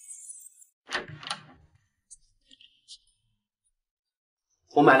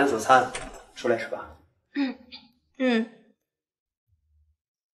我买了早餐，出来吃吧。嗯。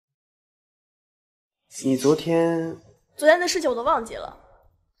你昨天的事情我都忘记了。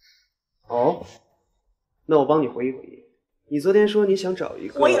哦，那我帮你回忆回忆。你昨天说你想找一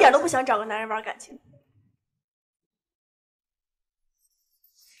个……我一点都不想找个男人玩感情。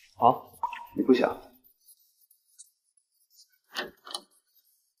好，你不想。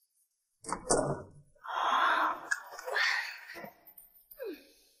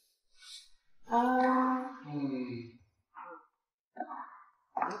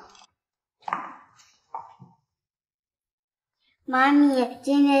妈咪，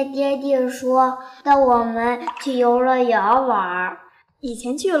今天爹地说带我们去游乐园玩。以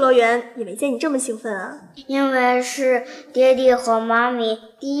前去游乐园也没见你这么兴奋啊。因为是爹地和妈咪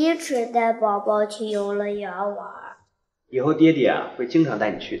第一次带宝宝去游乐园玩。以后爹地啊会经常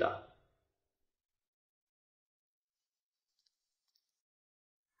带你去的。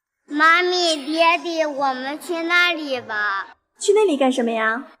妈咪，爹地，我们去那里吧。去那里干什么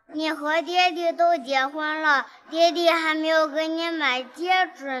呀？你和爹地都结婚了，爹地还没有给你买戒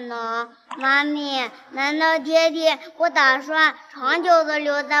指呢。妈咪，难道爹地不打算长久的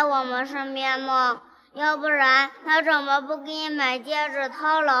留在我们身边吗？要不然他怎么不给你买戒指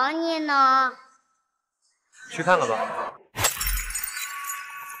犒劳你呢？去看看吧。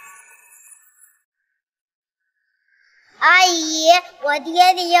阿姨，我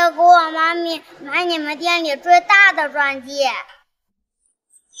爹地要给我妈咪买你们店里最大的钻戒。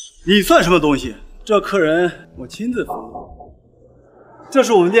你算什么东西？这客人我亲自服务。这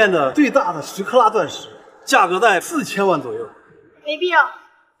是我们店的最大的10克拉钻石，价格在4000万左右。没必要，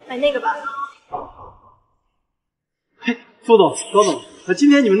买那个吧。嘿，苏总、高总，今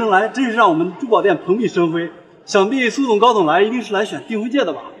天你们能来，真是让我们珠宝店蓬荜生辉。想必苏总、高总来一定是来选订婚戒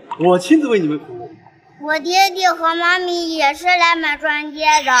的吧？我亲自为你们服务。我爹地和妈咪也是来买钻戒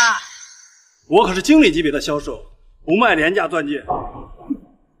的。我可是经理级别的销售，不卖廉价钻戒。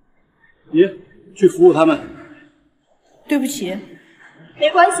你去服务他们。对不起。没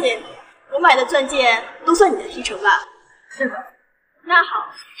关系，我买的钻戒都算你的提成吧。是的。那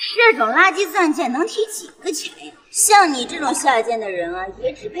好，这种垃圾钻戒能提几个钱呀？像你这种下贱的人啊，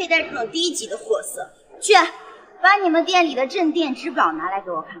也只佩戴这种低级的货色。去，把你们店里的镇店之宝拿来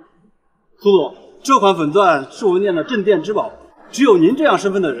给我看看。苏总，这款粉钻是我们店的镇店之宝，只有您这样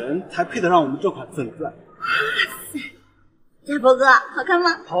身份的人才配得上我们这款粉钻。哇塞，家博哥，好看吗？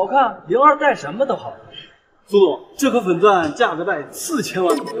好看，02戴什么都好。苏总，这颗粉钻价格在4000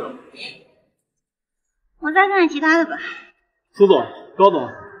万左右。我再看看其他的吧。苏总、高总，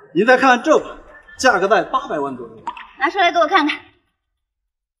您再看看这款，价格在800万左右。拿出来给我看看。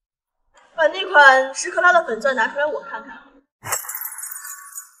把那款10克拉的粉钻拿出来我看看。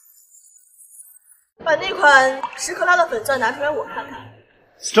把那款10克拉的粉钻拿出来我看看。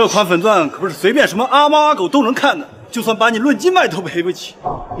这款粉钻可不是随便什么阿猫阿狗都能看的，就算把你论斤卖都赔不起，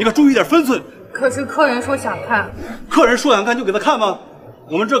你可注意点分寸。可是客人说想看。客人说想看就给他看吗？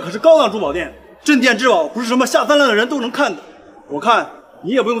我们这可是高档珠宝店，镇店之宝不是什么下三滥的人都能看的。我看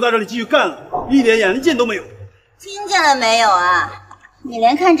你也不用在这里继续干了，一点眼力劲都没有。听见了没有啊？你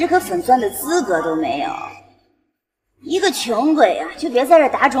连看这颗粉钻的资格都没有。一个穷鬼啊，就别在这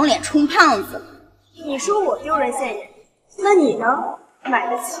打肿脸充胖子了。你说我丢人现眼，那你呢？买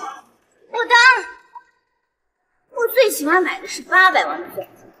得起？我当然，我最喜欢买的是800万的钻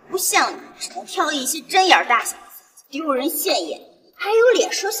戒，不像你只能挑一些针眼大小的钻戒，丢人现眼，还有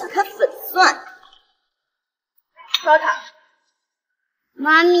脸说想看粉钻。刷卡。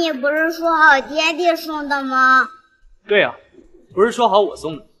妈咪不是说好爹地送的吗？对呀，不是说好我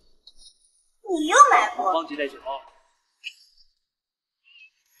送的。你又买过？忘记带钱包。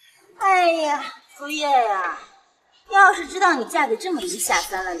哎呀，苏叶呀，要是知道你嫁给这么一个下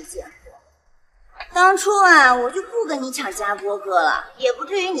三滥的贱货，当初啊我就不跟你抢家波哥了，也不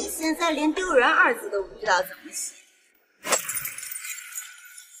至于你现在连丢人2字都不知道怎么写。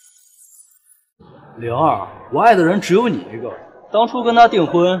02，我爱的人只有你一个，当初跟他订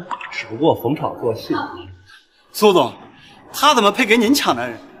婚只不过逢场作戏。苏总，他怎么配给您抢男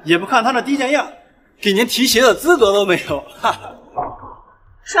人？也不看他那低贱样，给您提鞋的资格都没有。哈哈。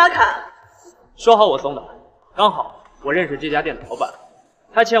刷卡。说好我送的，刚好我认识这家店的老板，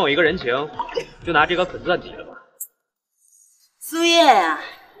他欠我一个人情，就拿这个粉钻抵了吧。苏叶啊，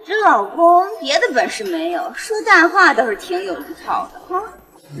这老公别的本事没有，说大话倒是挺有一套的哈。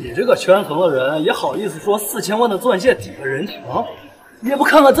你这个圈层的人也好意思说4000万的钻戒抵个人情？也不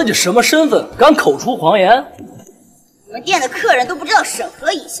看看自己什么身份，敢口出狂言？我们店的客人都不知道审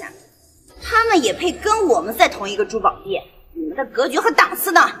核一下，他们也配跟我们在同一个珠宝店？你们的格局和档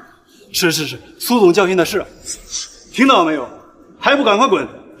次呢？是，苏总教训的是，听到没有？还不赶快滚！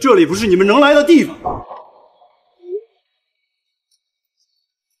这里不是你们能来的地方。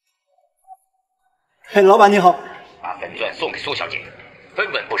嘿，老板你好，把本钻送给苏小姐，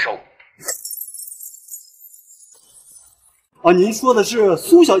分文不收。啊，您说的是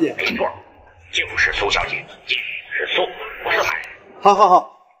苏小姐？没错，就是苏小姐，姐是苏，不是海。好，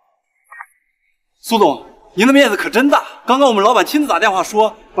苏总，您的面子可真大。刚刚我们老板亲自打电话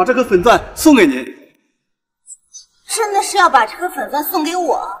说，把这颗粉钻送给您。真的是要把这颗粉钻送给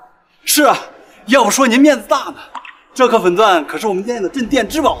我？是啊，要不说您面子大呢。这颗粉钻可是我们店的镇店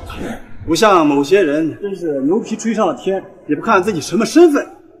之宝呢，不像某些人真是牛皮吹上了天，也不看自己什么身份。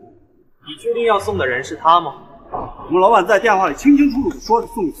你确定要送的人是他吗？我们老板在电话里清清楚楚地说是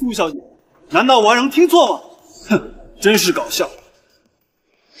送给苏小姐，难道我还能听错吗？哼，真是搞笑。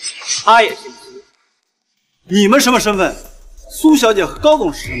他也姓苏。你们什么身份？苏小姐和高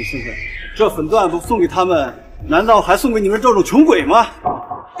总是什么身份？这粉钻不送给他们，难道还送给你们这种穷鬼吗？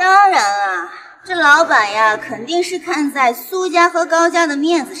当然啊，这老板呀，肯定是看在苏家和高家的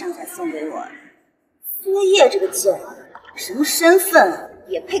面子上才送给我的。苏叶这个贱人，什么身份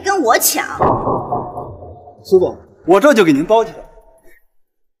也配跟我抢？苏总，我这就给您包起来。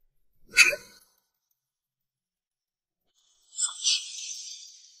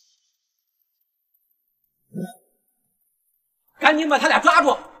赶紧把他俩抓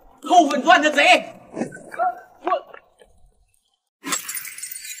住，偷粉钻的贼！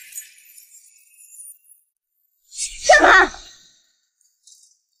干嘛？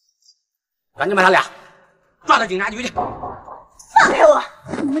赶紧把他俩抓到警察局去！放开我！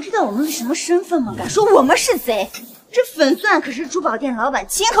你们知道我们是什么身份吗？敢说我们是贼？这粉钻可是珠宝店老板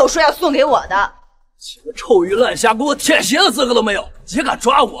亲口说要送给我的。几个臭鱼烂虾，给我舔鞋的资格都没有，也敢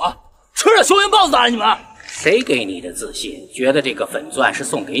抓我？吃点熊原棒子啊你们！谁给你的自信，觉得这个粉钻是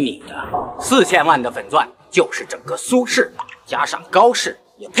送给你的？4000万的粉钻就是整个苏市，加上高市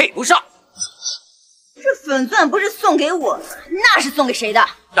也配不上。这粉钻不是送给我的，那是送给谁的？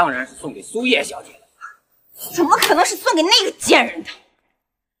当然是送给苏叶小姐的。怎么可能是送给那个贱人的？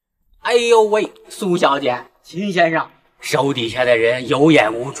哎呦喂，苏小姐，秦先生手底下的人有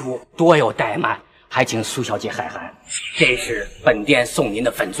眼无珠，多有怠慢，还请苏小姐海涵。这是本店送您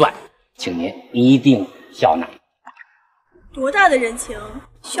的粉钻，请您一定笑纳。多大的人情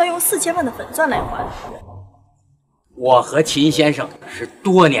需要用4000万的粉钻来还？我和秦先生是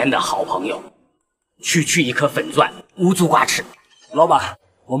多年的好朋友，区一颗粉钻无足挂齿。老板，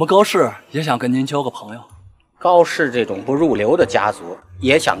我们高氏也想跟您交个朋友。高氏这种不入流的家族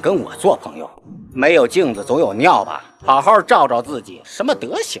也想跟我做朋友，没有镜子总有尿吧？好好照照自己，什么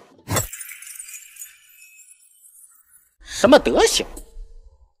德行？什么德行？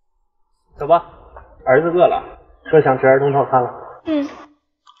走吧，儿子饿了，说想吃儿童套餐了。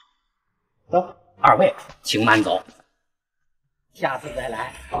走，二位请慢走，下次再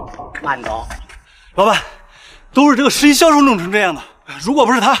来，慢走。老板，都是这个实习销售弄成这样的，如果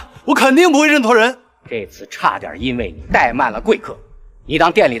不是他，我肯定不会认错人。这次差点因为你怠慢了贵客，你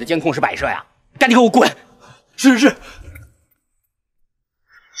当店里的监控是摆设呀？赶紧给我滚！是。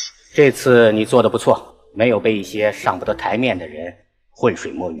这次你做的不错，没有被一些上不得台面的人浑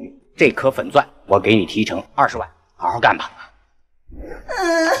水摸鱼。这颗粉钻我给你提成20万，好好干吧。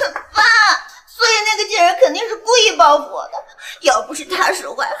爸，所以那个贱人肯定是故意报复我的。要不是他使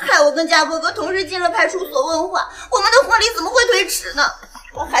坏，害我跟家伯哥同时进了派出所问话，我们的婚礼怎么会推迟呢？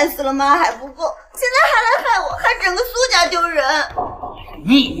我害死了妈还不够，现在还来害我，还整个苏家丢人。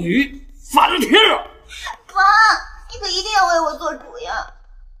逆女反天了！爸，你可一定要为我做主呀！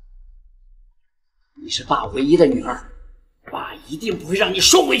你是爸唯一的女儿，爸一定不会让你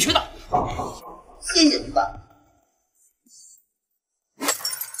受委屈的。谢谢你，爸。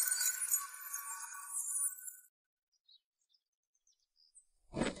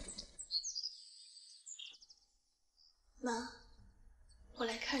妈，我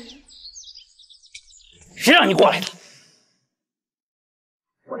来看你。谁让你过来的？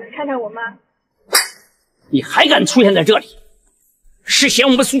我来看看我妈。你还敢出现在这里？是嫌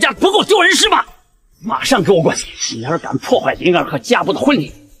我们苏家不够丢人是吗？马上给我滚！你要是敢破坏灵儿和家伯的婚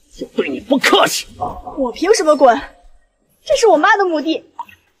礼，就对你不客气。我凭什么滚？这是我妈的墓地。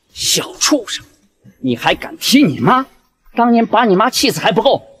小畜生，你还敢提你妈？当年把你妈气死还不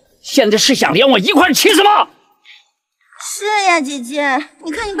够，现在是想连我一块气死吗？是呀，姐姐，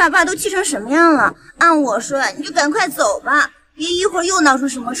你看你把爸都气成什么样了？按我说，你就赶快走吧，别一会儿又闹出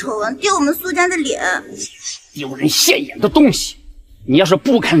什么丑闻，丢我们苏家的脸。丢人现眼的东西！你要是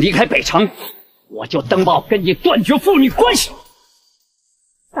不肯离开北城，我就登报跟你断绝父女关系。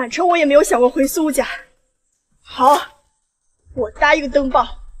反正我也没有想过回苏家。好，我答应登报，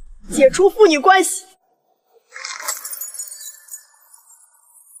解除父女关系。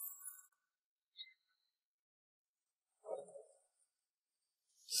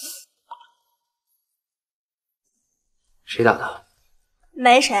谁打的？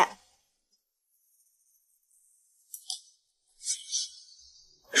没谁。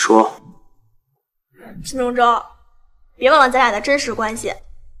说。秦中州，别忘了咱俩的真实关系。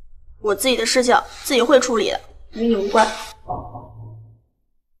我自己的事情自己会处理的，与你无关。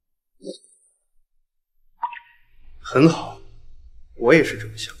很好，我也是这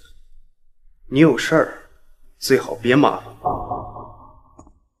么想的。你有事儿，最好别麻烦。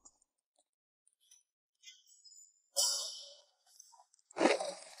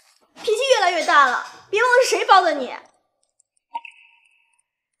脾气越来越大了，别忘了是谁包的你。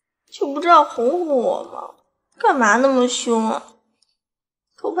就不知道哄哄我吗？干嘛那么凶啊？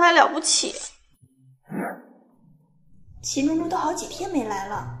偷拍了不起。齐明明都好几天没来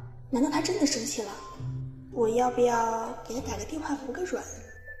了，难道他真的生气了？我要不要给他打个电话服个软？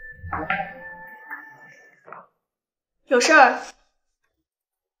有事儿。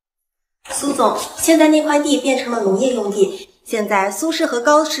苏总，现在那块地变成了农业用地，现在苏氏和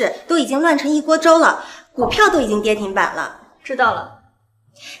高氏都已经乱成一锅粥了，股票都已经跌停板了。知道了。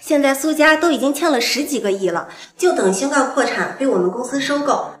现在苏家都已经欠了10几个亿了，就等宣告破产被我们公司收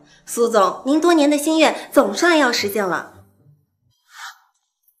购。苏总，您多年的心愿总算要实现了。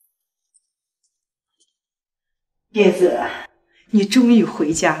叶子，你终于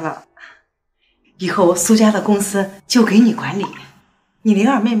回家了，以后苏家的公司就给你管理，你灵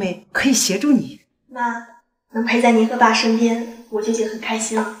儿妹妹可以协助你。妈，能陪在您和爸身边，我就已经很开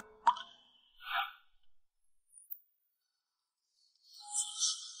心了。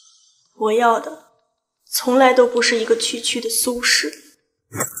我要的从来都不是一个区区的苏氏。家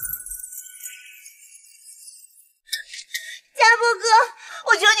波哥，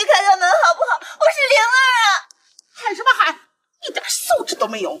我求你开开门好不好？我是灵儿啊！喊什么喊？一点素质都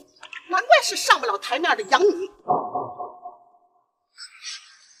没有，难怪是上不了台面的养女。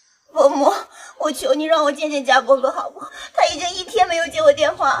伯母，我求你让我见见家波哥好不好？他已经1天没有接我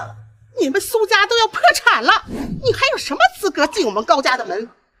电话了。你们苏家都要破产了，你还有什么资格进我们高家的门？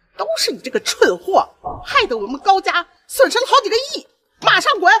都是你这个蠢货，害得我们高家损失了好几个亿！马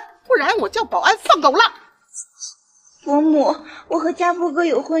上滚，不然我叫保安放狗了。伯母，我和家波哥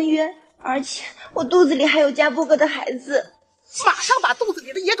有婚约，而且我肚子里还有家波哥的孩子。马上把肚子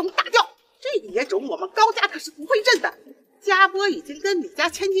里的野种打掉，这个野种我们高家可是不会认的。家波已经跟李家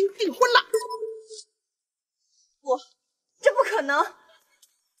千金订婚了。这不可能！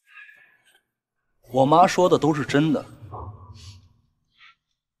我妈说的都是真的。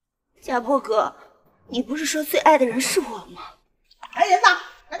家波哥，你不是说最爱的人是我吗？来人呐，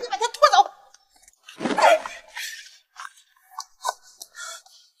赶紧把他拖走！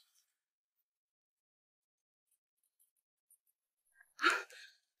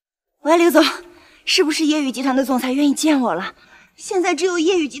喂，刘总，是不是夜雨集团的总裁愿意见我了？现在只有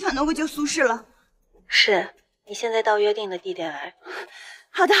夜雨集团能够救苏氏了。是，你现在到约定的地点来。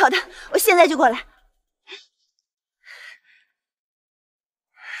好的，好的，我现在就过来。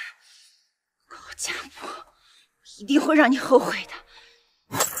高家波，我一定会让你后悔的。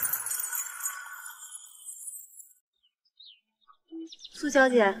苏小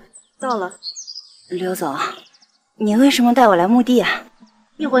姐，到了。刘总，你为什么带我来墓地啊？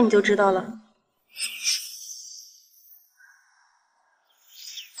一会儿你就知道了。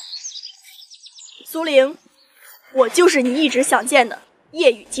苏玲，我就是你一直想见的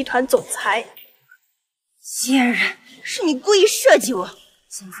夜雨集团总裁。贱人，是你故意设计我，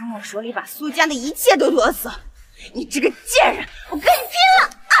想从我手里把苏家的一切都夺走。你这个贱人，我跟你拼了！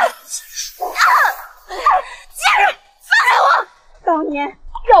贱人，放开我！当年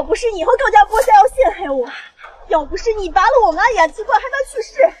要不是你和高家波想要陷害我，要不是你拔了我们安雅集团害他去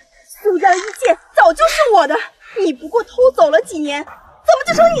世，苏家的一切早就是我的。你不过偷走了几年，怎么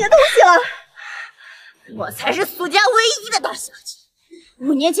就成你的东西了？我才是苏家唯一的大小姐。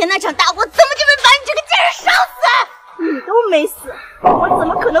5年前那场大火，怎么就没把你这个贱人烧死？你都没死，我怎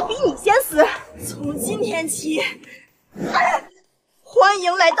么可能比你先死？从今天起，欢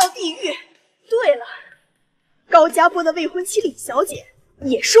迎来到地狱。对了，高家波的未婚妻李小姐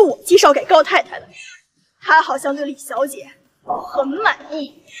也是我介绍给高太太的，她好像对李小姐很满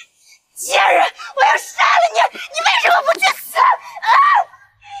意。贱人！我要杀了你！你为什么不去死？啊！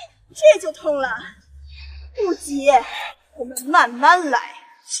这就痛了。不急，我们慢慢来。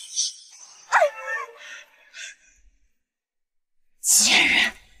贱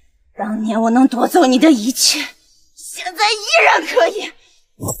人！当年我能夺走你的一切，现在依然可以。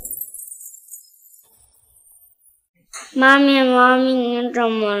妈咪，妈咪，你怎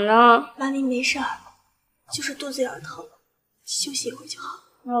么了？妈咪没事儿，就是肚子有点疼，休息一会儿就好。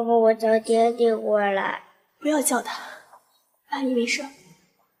要不我叫爹爹过来？不要叫他，妈咪没事儿，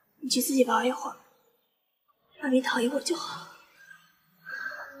你去自己玩一会儿，妈咪躺一会儿就好。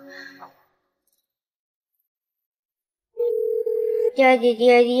爹爹，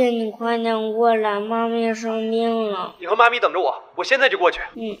爹爹，你快点过来，妈咪生病了。你和妈咪等着我，我现在就过去。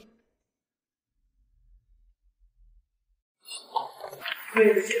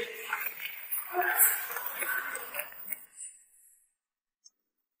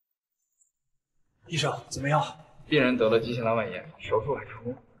医生怎么样？病人得了急性阑尾炎，手术很成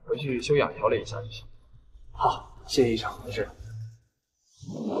功，回去休养调理一下就行。好，谢谢医生，没事。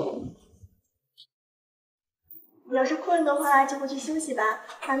你要是困的话，就回去休息吧，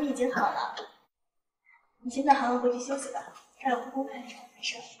妈咪已经好了。你现在好好回去休息吧，这儿有护工看着，没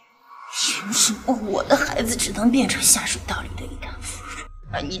事。凭什么我的孩子只能变成下水道里的一滩腐水，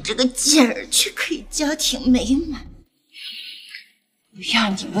而你这个贱人却可以家庭美满？我要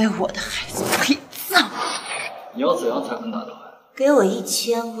你为我的孩子陪葬！你要怎样才肯打电话？给我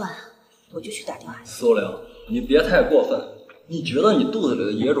1000万，我就去打电话。苏玲，你别太过分。你觉得你肚子里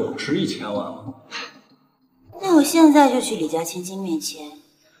的野种值1000万吗？那我现在就去李家千金面前，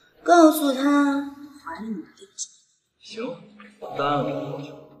告诉他还了你的地址。行，我答应你的要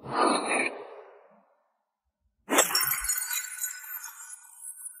求。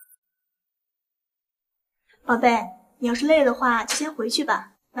宝贝，你要是累了的话，就先回去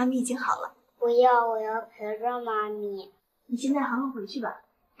吧，妈咪已经好了。不要，我要陪着妈咪。你现在好好回去吧，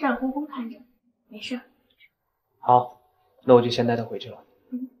这儿有公公看着，没事。好，那我就先带他回去了。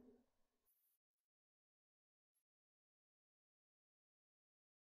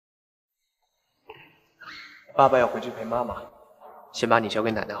爸爸要回去陪妈妈，先把你交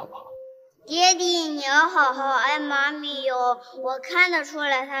给奶奶好不好？爹地，你要好好爱妈咪哟！我看得出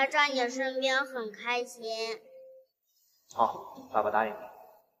来，她在你身边很开心。好，爸爸答应你。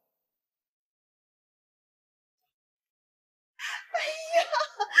哎呀，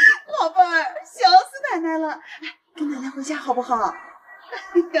宝贝儿，笑死奶奶了！哎，跟奶奶回家好不好？哎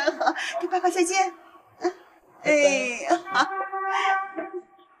呀，好，跟爸爸再见。哎呀，好。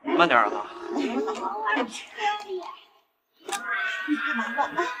慢点啊！你太忙了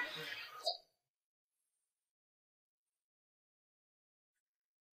啊！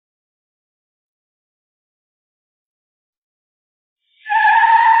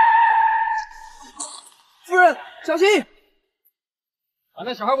夫人，小心！把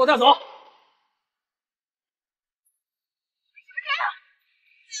那小孩给我带走！你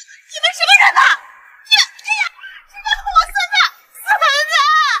们什么人呐？这个我孙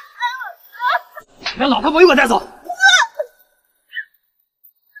子，把老太婆给我带走！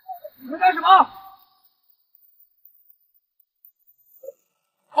你们干什么？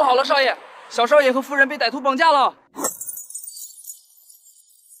不好了，少爷，小少爷和夫人被歹徒绑架了。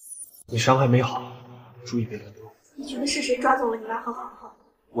你伤还没好，注意别乱动。你觉得是谁抓走了你妈和豪豪？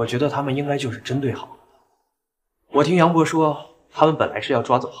我觉得他们应该就是针对豪豪的。我听杨伯说，他们本来是要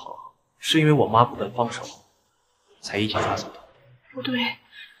抓走豪豪，是因为我妈不肯放手，才一起抓走的。不对，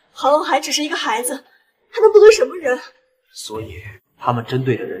豪豪还只是一个孩子，他能得罪什么人？所以他们针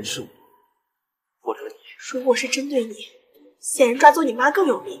对的人是我，或者你。如果是针对你，显然抓走你妈更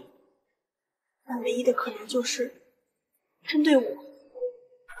有利。那唯一的可能就是针对我。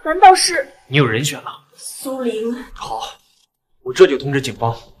难道是你有人选了？苏玲。好，我这就通知警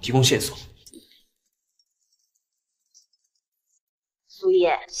方提供线索。苏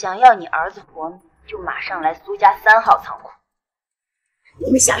叶想要你儿子活命，就马上来苏家3号仓库。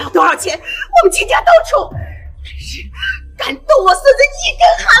你们想要多少钱，我们倾家荡出。真是敢动我孙子一根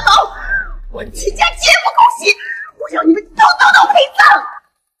汗毛，我倾家绝不姑息！我要你们统统都陪葬！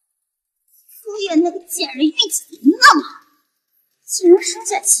苏叶那个贱人运气怎么那么好，竟然生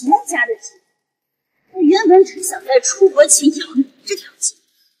下钱家的子。我原本只想在出国前养你这条筋，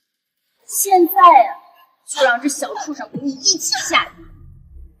现在啊，就让这小畜生跟你一起下地，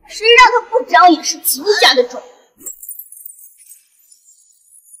谁让他不长眼是秦家的种。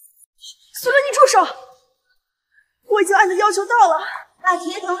苏玲，你住手！我已经按照要求到了，把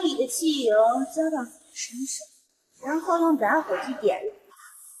铁桶里的汽油浇到你身上，然后用打火机点燃。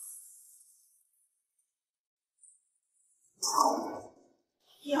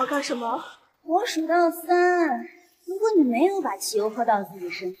你要干什么？我数到3，如果你没有把汽油泼到自己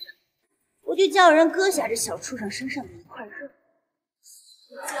身上，我就叫人割下这小畜生身上的一块肉。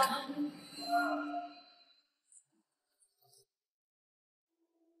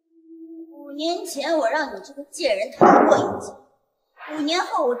5年前我让你这个贱人逃过一劫，5年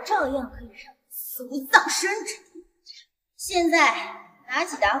后我照样可以让你死无葬身之地。现在拿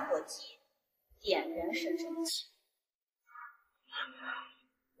起打火机，点燃神圣气。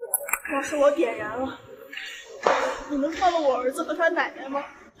要是我点燃了，你能放了我儿子和他奶奶吗？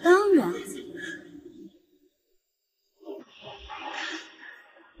当然。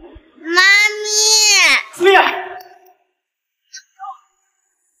妈咪，苏叶，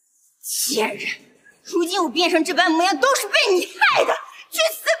贱人！如今我变成这般模样，都是被你害的！去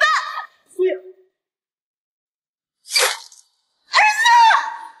死吧！苏叶，儿子！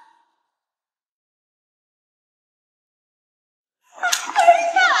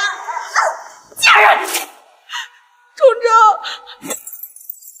家人，冲着！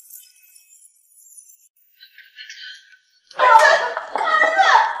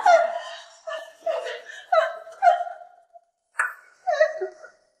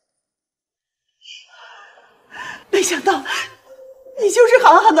没想到你就是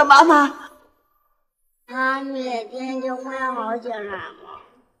涵涵的妈妈。妈咪，爹爹会好起来吗？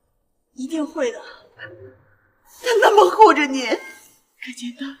一定会的。他那么护着你，可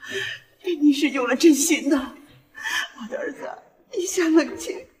见他对你是有了真心的。我的儿子一向冷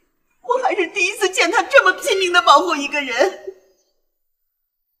静，我还是第一次见他这么拼命的保护一个人。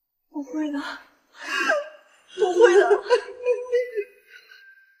不会的，不会的。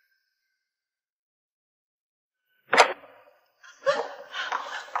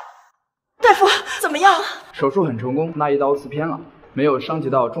大夫，怎么样？手术很成功，那一刀刺偏了，没有伤及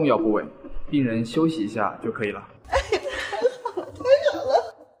到重要部位，病人休息一下就可以了。太好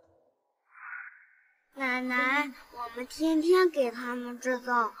了！奶奶，我们天天给他们制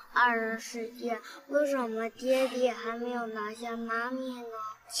造二人世界，为什么爹爹还没有拿下妈咪呢？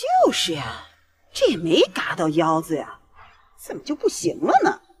就是呀，这也没嘎到腰子呀，怎么就不行了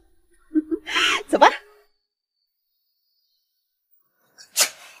呢？走吧。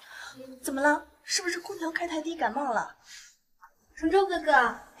怎么了？是不是空调开太低感冒了？程州哥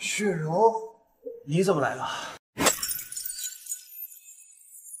哥，雪柔，你怎么来了？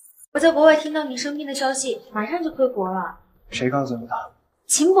我在国外听到你生病的消息，马上就回国了。谁告诉你的？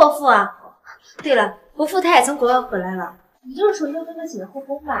秦伯父啊！对了，伯父他也从国外回来了。你就是程州哥哥请的后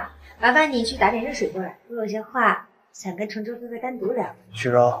宫吧？麻烦你去打点热水过来，我有些话想跟程州哥哥单独聊。雪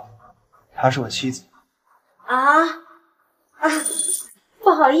柔，她是我妻子。啊！不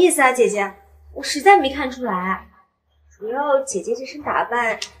好意思啊，姐姐，我实在没看出来，主要姐姐这身打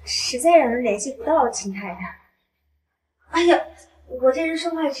扮实在让人联系不到秦太太。哎呀，我这人说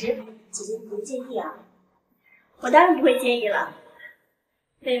话直，姐姐你不介意啊？我当然不会介意了。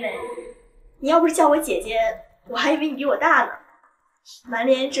妹妹，你要不是叫我姐姐，我还以为你比我大呢。满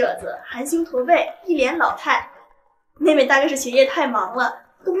脸褶子，含胸驼背，一脸老态。妹妹大概是学业太忙了，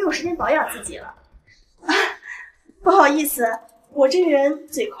都没有时间保养自己了。不好意思，我这个人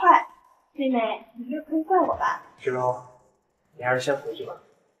嘴快，妹妹，你应该不会怪我吧？雪柔，你还是先回去吧，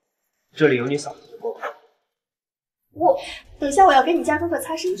这里有你嫂子就够了。等一下我要给你家哥哥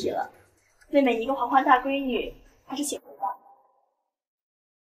擦身体了。妹妹，你一个黄花大闺女，还是请回吧。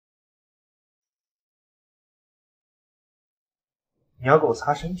你要给我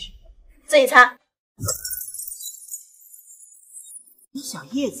擦身体？自己擦。那小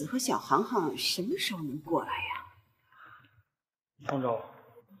叶子和小航航什么时候能过来呀？方舟，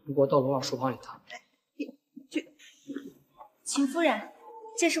如果到楼上书房里谈。秦夫人，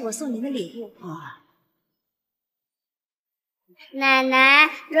这是我送您的礼物啊。奶奶，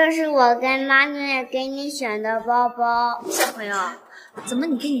这是我跟妈咪给你选的包包。小朋友，怎么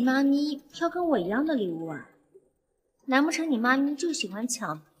你跟你妈咪挑跟我一样的礼物啊？难不成你妈咪就喜欢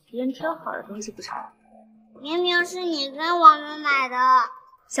抢别人挑好的东西不成？明明是你给我们买的。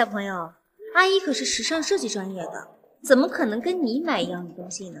小朋友，阿姨可是时尚设计专业的，怎么可能跟你买一样的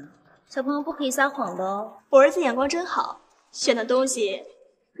东西呢？小朋友不可以撒谎的哦。我儿子眼光真好，选的东西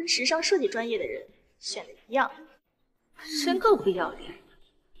跟时尚设计专业的人选的一样。真够不要脸，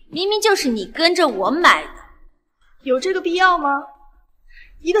明明就是你跟着我买的。有这个必要吗？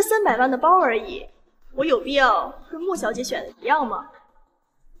一个300万的包而已，我有必要跟莫小姐选的一样吗？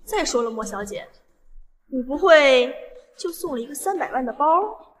再说了，莫小姐，你不会就送了一个300万的包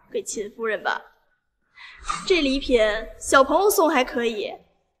给秦夫人吧？这礼品小朋友送还可以，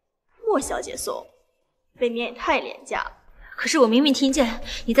莫小姐送未免也太廉价了。可是我明明听见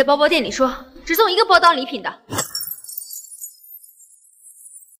你在包包店里说只送一个包当礼品的。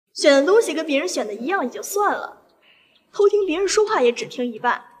选的东西跟别人选的一样也就算了，偷听别人说话也只听一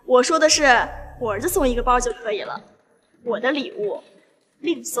半。我说的是，我儿子送一个包就可以了，我的礼物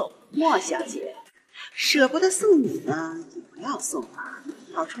另送。莫小姐，舍不得送你呢，就不要送了，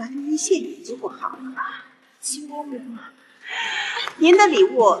跑出来流人现眼就不好了吧？亲公公，您的礼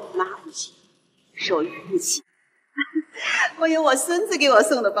物拿不起，受用不起。我有我孙子给我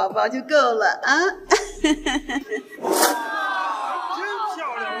送的包包就够了啊！真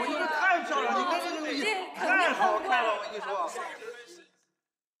漂亮，我跟你说太漂亮，你看这个东西太好看了，我跟你说。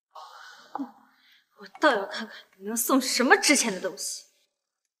我倒要看看你能送什么值钱的东西。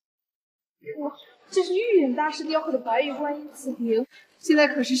哇，这是玉隐大师雕刻的白玉观音瓷瓶，现在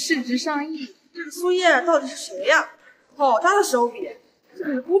可是市值上亿。这个苏叶到底是谁呀？好大的手笔，这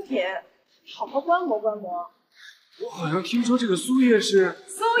可是孤品，好好观摩观摩。我好像听说这个苏叶是……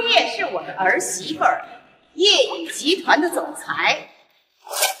苏叶是我的儿媳妇儿，叶影集团的总裁。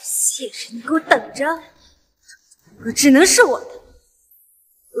谢氏，你给我等着，我只能是我的。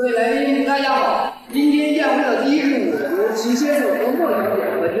各位来宾，大家好！今天宴会的第一支舞由齐先生和莫小姐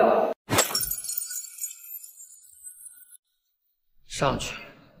合跳。上去！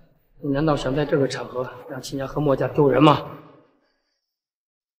你难道想在这个场合让秦家和莫家丢人吗？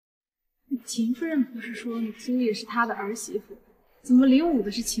秦夫人不是说苏叶是她的儿媳妇，怎么领舞的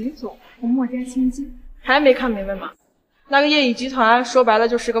是秦总和莫家千金？还没看明白吗？那个叶影集团说白了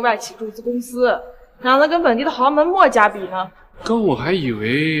就是个外企注资公司，哪能跟本地的豪门莫家比呢？刚我还以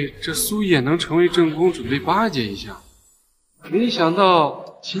为这苏叶能成为正宫，准备巴结一下，没想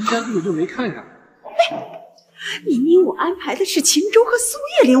到秦家根本就没看上。明明我安排的是秦州和苏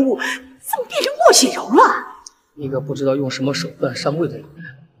叶领舞，怎么变成莫雪柔了？一个不知道用什么手段上位的女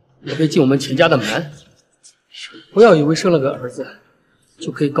人，也配进我们秦家的门？不要以为生了个儿子，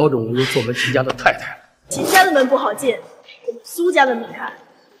就可以高枕无忧做我们秦家的太太了。秦家的门不好进，我们苏家的门看。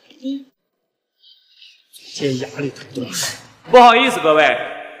尖牙里吐东西。不好意思，各位，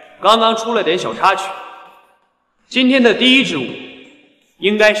刚刚出了点小插曲。今天的第一支舞，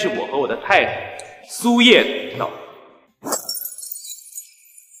应该是我和我的太太苏叶跳。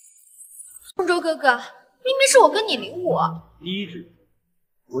宋州哥哥，明明是我跟你领舞。第一支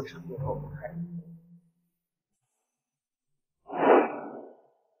舞，我只会和我太太。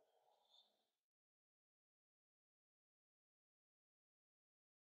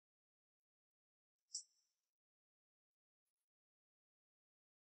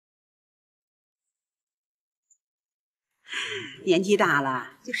年纪大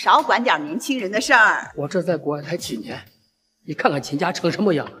了，就少管点年轻人的事儿。我这在国外才几年，你看看秦家成什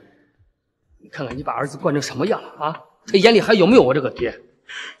么样，你看看你把儿子惯成什么样了啊？他眼里还有没有我这个爹？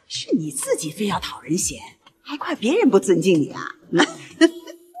是你自己非要讨人嫌，还怪别人不尊敬你啊？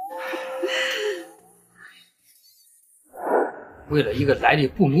为了一个来历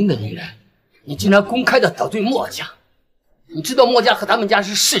不明的女人，你竟然公开的得罪莫家。你知道莫家和他们家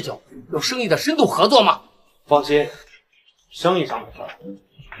是世交，有生意的深度合作吗？放心，生意上的事儿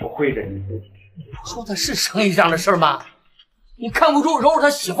我会忍。说的是生意上的事吗？你看不出柔柔她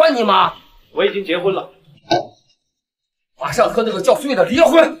喜欢你吗？我已经结婚了，马上和那个叫苏叶的离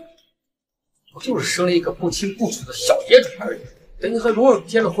婚。我就是生了一个不亲不楚的小野种而已。等你和柔柔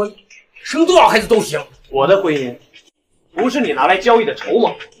结了婚，生多少孩子都行。我的婚姻不是你拿来交易的筹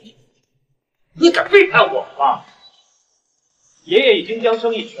码。你敢背叛我爸？爷爷已经将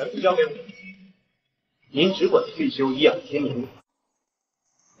生意全部交给我，您只管退休颐养天年。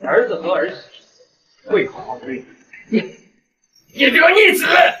儿子和儿媳会好好对你。你这个逆子！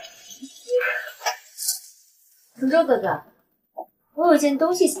崇州哥哥，我有件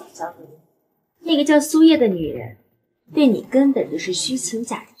东西想交给你。那个叫苏叶的女人，对你根本就是虚情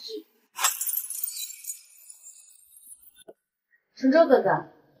假意。崇州哥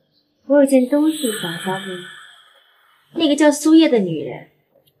哥，我有件东西想交给你。那个叫苏叶的女人，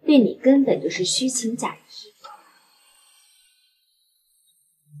对你根本就是虚情假意。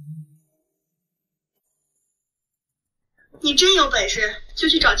你真有本事，就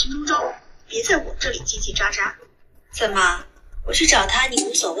去找秦中州，别在我这里叽叽喳喳。怎么，我去找他你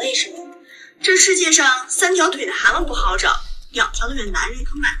无所谓是吗？这世界上3条腿的蛤蟆不好找，2条腿的男人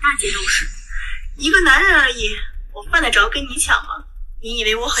可满大街都是。一个男人而已，我犯得着跟你抢吗？你以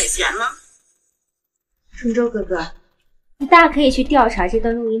为我很闲吗？崇州哥哥，你大可以去调查这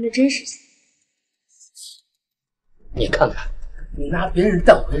段录音的真实性。你看看，你拿别人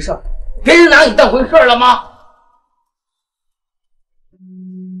当回事儿，别人拿你当回事儿了吗？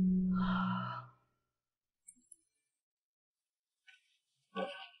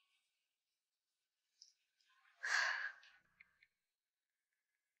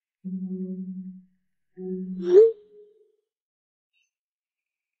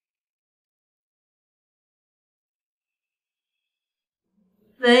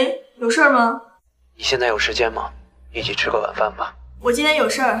喂，有事儿吗？你现在有时间吗？一起吃个晚饭吧。我今天有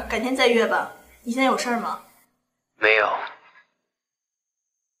事儿，改天再约吧。你现在有事儿吗？没有。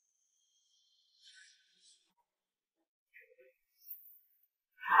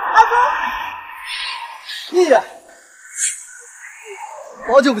丽丽，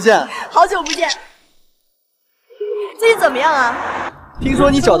好久不见。好久不见。最近怎么样啊？听说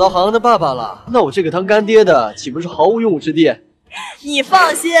你找到航航的爸爸了，那我这个当干爹的岂不是毫无用武之地？你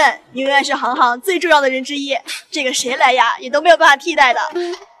放心，你永远是航航最重要的人之一，这个谁来呀也都没有办法替代的。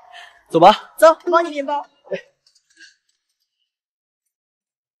走吧。走，我帮你拎包。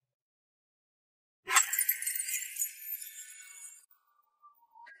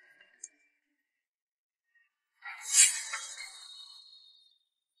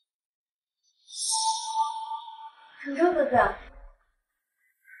程州哥哥，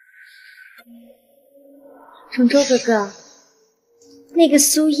程州哥哥，那个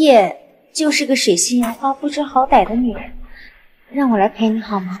苏叶就是个水性杨花、不知好歹的女人，让我来陪你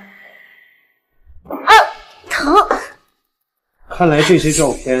好吗？啊，疼！看来这些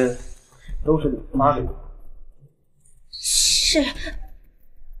照片都是你发给我的。是，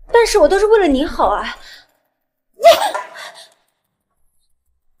但是我都是为了你好啊！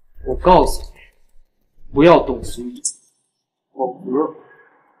我告诉你，不要动苏叶，我哥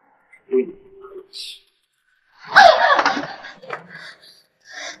对你不客气。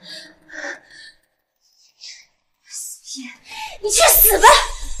苏叶，你去死吧！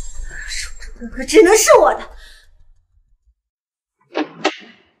守着哥哥只能是我的。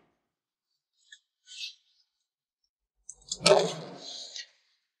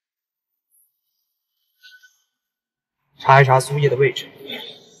查一查苏叶的位置。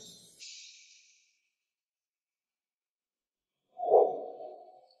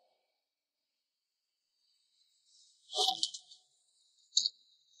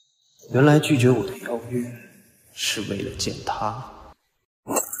原来拒绝我的邀约是为了见他。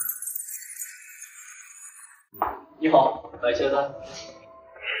你好，来接单。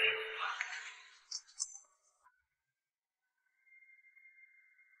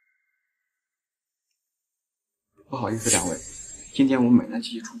不好意思，两位，今天我们美男机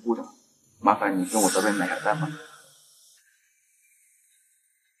器出故障，麻烦你跟我这边买下单吧。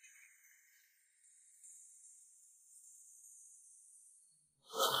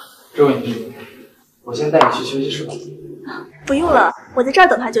这位女士，我先带你去休息室吧。不用了，我在这儿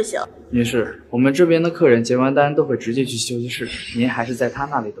等他就行。女士，我们这边的客人结完单都会直接去休息室，您还是在他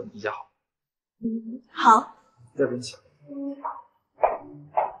那里等比较好。好，这边请。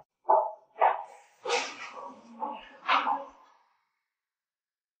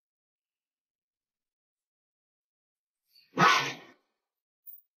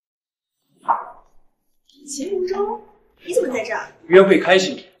秦明洲，你怎么在这儿？约会开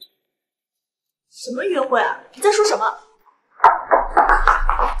心。什么约会啊？你在说什么？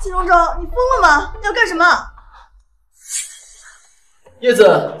秦明洲，你疯了吗？你要干什么？叶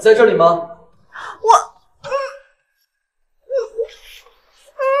子在这里吗？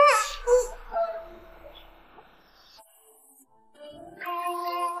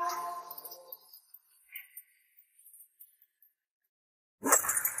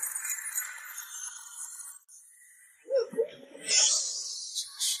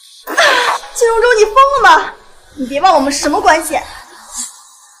秦荣洲，你疯了吗？你别忘我们什么关系？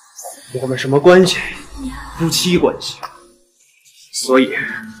我们什么关系？夫妻关系。所以，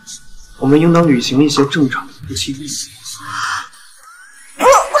我们应当履行一些正常的夫妻义务。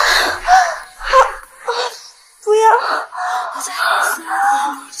不要！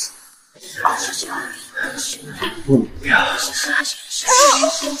不要！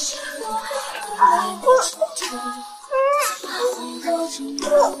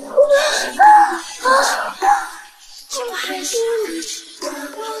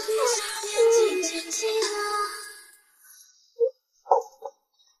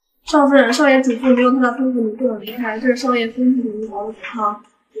少夫人，少爷嘱咐没有他的吩咐你不能离开，这是少爷吩咐你熬的汤，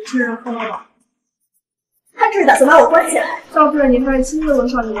你吃着喝了吗？他这是打算把我关起来。少夫人，您还是亲自问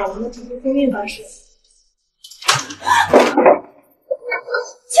少爷吧，我们只是封印办事。钱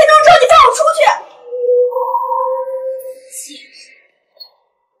钟洲，你放我出去！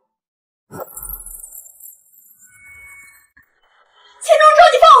钱钟洲，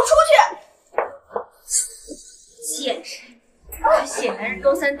你放我出去！贱人！这些男人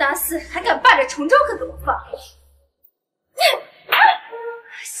勾三搭四，还敢霸着崇州可给我放！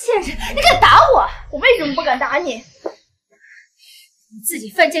贱人，你敢打我？我为什么不敢打你？你自己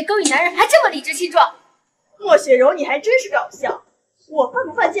犯贱勾引男人，还这么理直气壮！莫雪柔，你还真是搞笑。我犯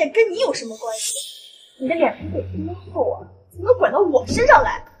不犯贱跟你有什么关系？你的脸皮得多厚啊！怎么管到我身上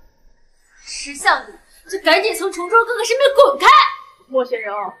来？识相你，就赶紧从崇州哥哥身边滚开！莫雪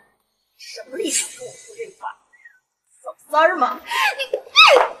柔，什么立场跟我说这话？小三儿吗？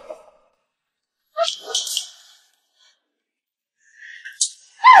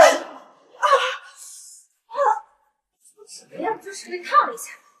什么呀？就是被烫了一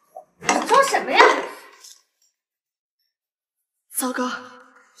下，装什么呀？糟糕，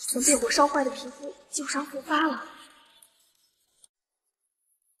已经被火烧坏的皮肤旧伤复发了。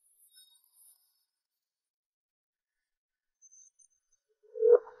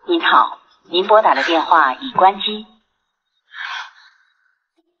您好，您拨打的电话已关机。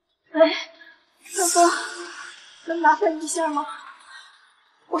喂，大哥，能麻烦你一下吗？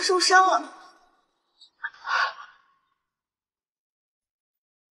我受伤了。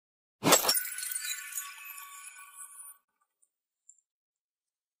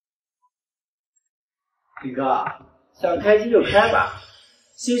宇哥，想开机就开吧，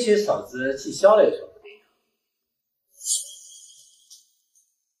兴许嫂子气消了也说不定。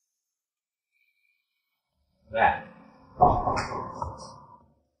喂，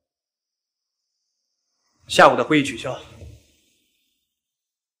下午的会议取消。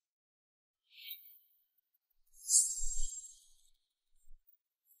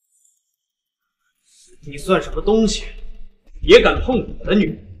你算什么东西，也敢碰我的女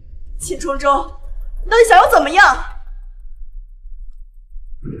人？秦崇州，你到底想要怎么样？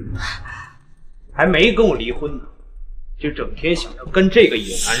还没跟我离婚呢，就整天想着跟这个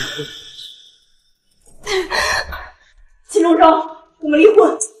野男人混。秦崇州，我们离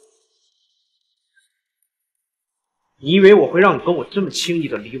婚。你以为我会让你跟我这么轻易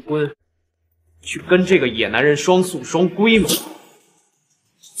的离婚，去跟这个野男人双宿双归吗？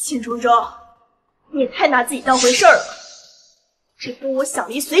秦崇州，你也太拿自己当回事儿了。这婚我想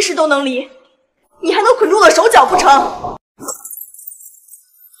离随时都能离，你还能捆住我手脚不成？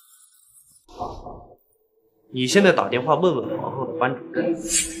你现在打电话问问皇后的班主任，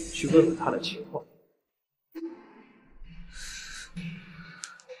去问问他的情况。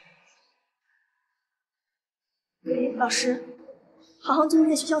喂，老师，航航最近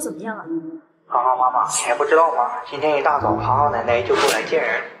在学校怎么样啊？航航妈妈，你还不知道吗？今天一大早，航航奶奶就过来见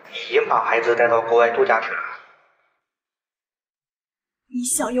人，已经把孩子带到国外度假去了。你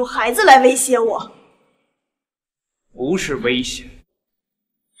想用孩子来威胁我？不是威胁，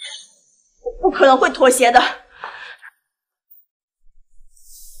我不可能会妥协的。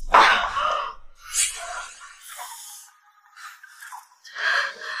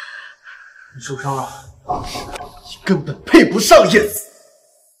你受伤了，你根本配不上叶子。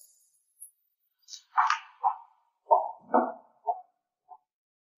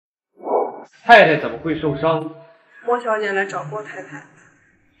太太怎么会受伤？莫小姐来找过太太。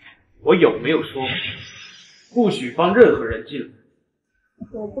我有没有说不许放任何人进来？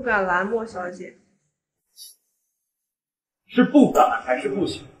我不敢拦莫小姐。是不敢还是不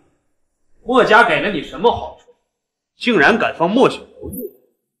行？莫家给了你什么好处，竟然敢放莫小柔进来？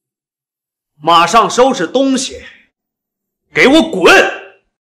马上收拾东西，给我滚！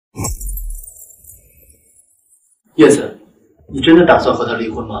叶子，你真的打算和他离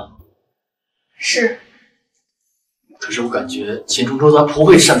婚吗？是。可是我感觉秦崇州他不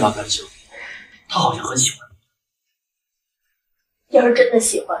会善罢甘休，他好像很喜欢你。要是真的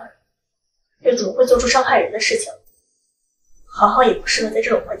喜欢，又怎么会做出伤害人的事情？航航也不适合在这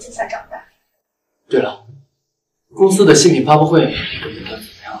种环境下长大。对了，公司的新品发布会准备的怎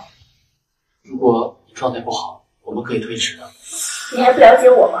么样？如果你状态不好，我们可以推迟的。你还不了解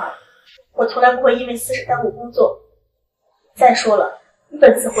我吗？我从来不会因为私事耽误工作。再说了，你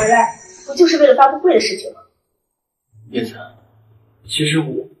本次回来不就是为了发布会的事情吗？叶子，其实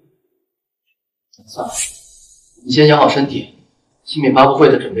算了，你先养好身体，新品发布会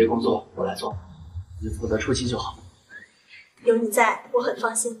的准备工作我来做，你负责出席就好。有你在，我很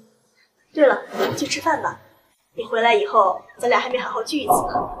放心。对了，去吃饭吧。你回来以后，咱俩还没好好聚一次，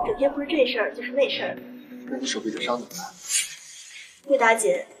整天不是这事儿就是那事儿。那你手臂的伤怎么办？不打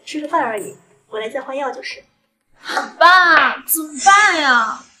紧，吃个饭而已，回来再换药就是。爸，怎么办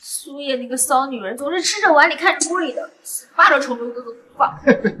呀？苏叶那个骚女人总是吃着碗里看着锅里的，扒着崇州哥哥不放。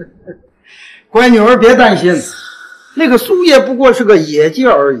乖女儿别担心，那个苏叶不过是个野鸡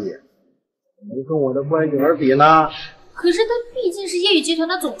而已，能跟我的乖女儿比呢？可是他毕竟是夜雨集团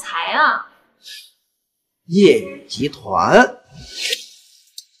的总裁啊。夜雨集团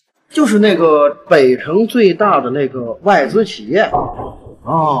就是那个北城最大的那个外资企业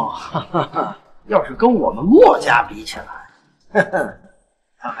哦，哈哈哈！要是跟我们墨家比起来，呵呵，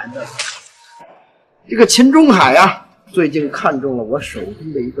他还嫩。这个秦中海啊，最近看中了我手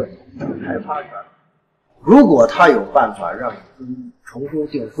中的一个开发权，如果他有办法让你跟重修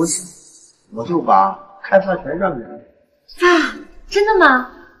订婚，我就把开发权让给你。爸，真的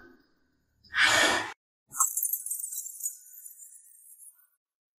吗？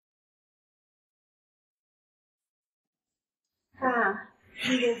爸，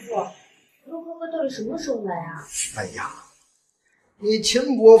秦伯父，陆哥哥到底什么时候来啊？哎呀，你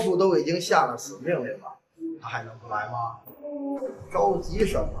秦伯父都已经下了死命令了，他还能不来吗？着急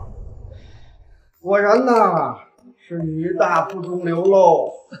什么？果然呐，是女大不中留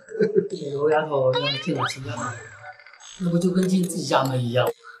喽。这刘丫头让你进了秦家门，那不就跟进自己家门一样？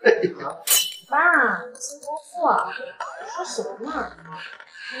爸，秦伯父，说什么呢？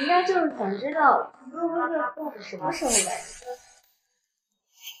人家就是想知道陆哥哥到底什么时候来。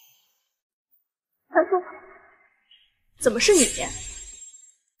他说：“怎么是你？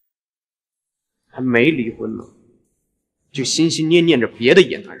还没离婚呢，就心心念念着别的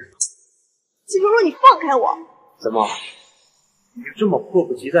野男人了。秦叔叔，你放开我！怎么，你这么迫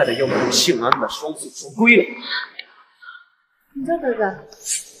不及待的要跟姓安的双宿双归了？你说哥哥，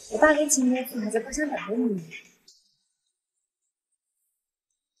我爸跟秦伯父还在包厢等着你呢。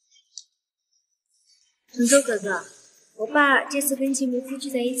程州哥哥，我爸这次跟秦伯父聚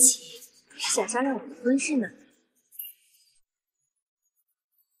在一起，是想商量我们的婚事呢。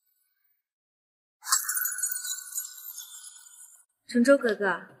程州哥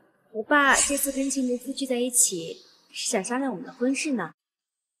哥，我爸这次跟秦伯父聚在一起，是想商量我们的婚事呢。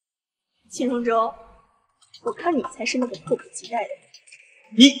秦程州，我看你才是那个迫不及待的人。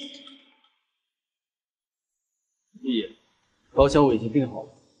丽叶，包厢我已经订好了，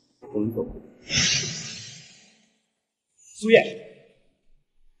我们走。苏叶，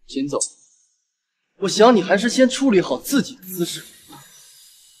秦总，我想你还是先处理好自己的姿势。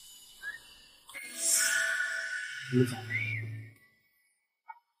我们走。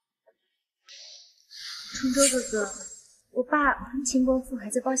程州哥哥，我爸跟秦伯父还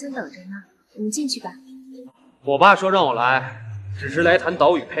在包厢等着呢，我们进去吧。我爸说让我来，只是来谈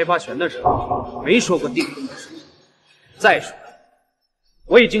岛屿开发权的事，没说过订婚的事。再说了，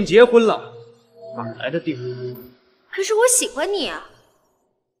我已经结婚了，哪来的订婚？可是我喜欢你啊！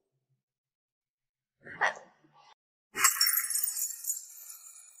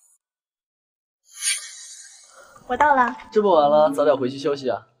我到了。这么晚了，早点回去休息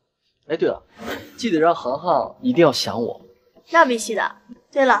啊。哎，对了，记得让航航一定要想我。那必须的。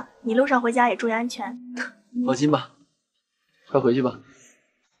对了，你路上回家也注意安全。放心吧，快回去吧。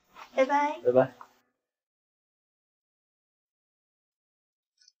拜拜。拜拜。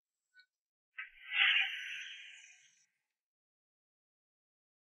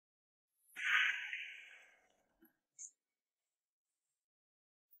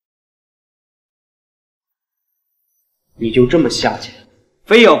你就这么下贱，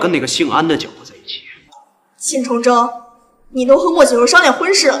非要跟那个姓安的搅和在一起？秦崇州，你都和莫景柔商量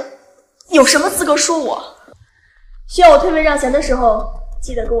婚事了，有什么资格说我？需要我退位让贤的时候，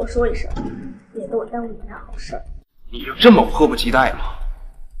记得跟我说一声，免得我耽误你干好事。你就这么迫不及待吗？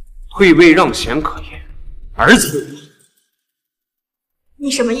退位让贤可以，儿子对我。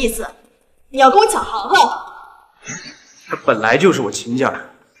你什么意思？你要跟我抢航航？他本来就是我秦家人。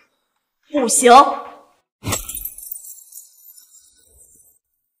不行。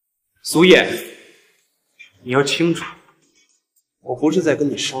苏叶，你要清楚，我不是在跟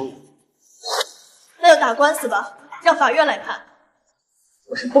你商量。那就打官司吧，让法院来判。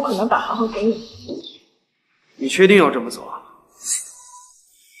我是不可能把航航给你。你确定要这么做啊？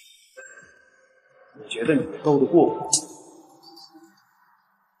你觉得你斗得过我？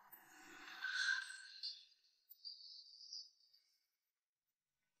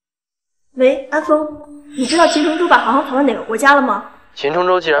喂，安峰，你知道秦承珠把航航藏到哪个国家了吗？秦承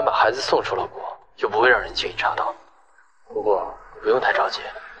舟既然把孩子送出了国，就不会让人轻易查到。不过不用太着急，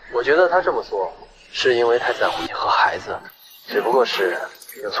我觉得他这么做是因为太在乎你和孩子，只不过是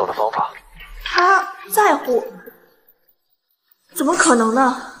用错了方法。他在乎？怎么可能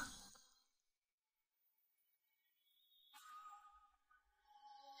呢？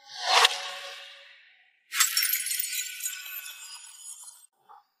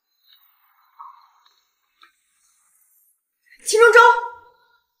秦承舟，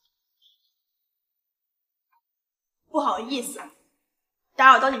不好意思，打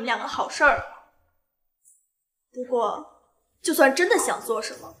扰到你们两个好事儿了。不过，就算真的想做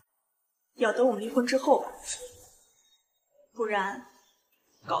什么，也要等我们离婚之后吧，不然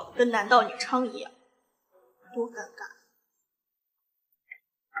搞得跟男盗女娼一样，多尴尬。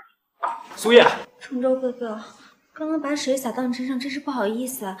苏叶，承舟哥哥，刚刚把水洒到你身上，真是不好意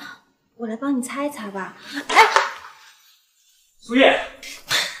思，我来帮你擦一擦吧。哎，苏叶，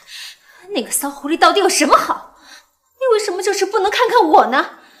那个骚狐狸到底有什么好？你为什么就是不能看看我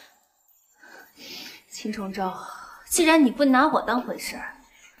呢？秦崇州，既然你不拿我当回事儿，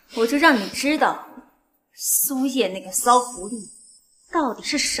我就让你知道，苏叶那个骚狐狸到底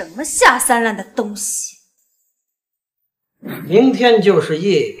是什么下三滥的东西。明天就是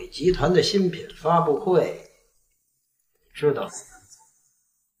叶宇集团的新品发布会，知道？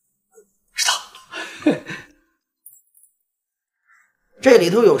知道。这里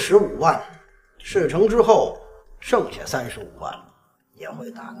头有15万，事成之后剩下35万也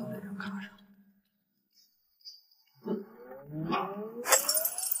会打到这张卡上。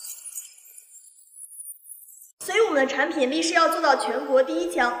所以我们的产品立誓要做到全国第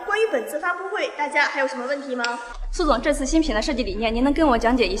1强。关于本次发布会，大家还有什么问题吗？苏总，这次新品的设计理念，您能跟我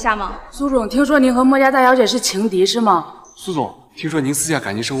讲解一下吗？苏总，听说您和墨家大小姐是情敌是吗？苏总，听说您私下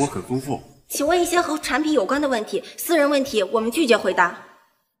感情生活很丰富。请问一些和产品有关的问题，私人问题我们拒绝回答。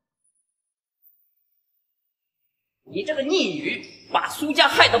你这个逆女，把苏家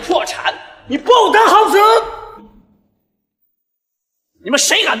害得破产，你不得好死！你们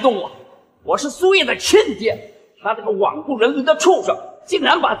谁敢动我？我是苏叶的亲爹。他这个罔顾人伦的畜生，竟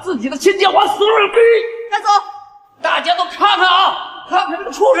然把自己的亲爹往死路上逼！带走！大家都看看啊，看看这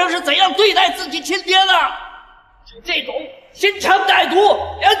个畜生是怎样对待自己亲爹的！就这种心肠歹毒，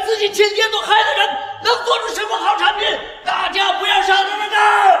连自己亲爹都害的人，能做出什么好产品？大家不要上他们当！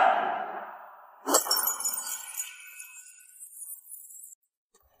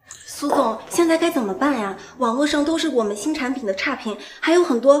苏总，现在该怎么办呀？网络上都是我们新产品的差评，还有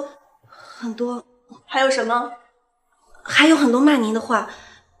很多。还有什么？还有很多骂您的话，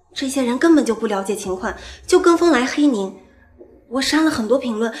这些人根本就不了解情况，就跟风来黑您。我删了很多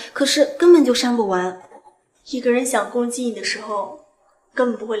评论，可是根本就删不完。一个人想攻击你的时候，根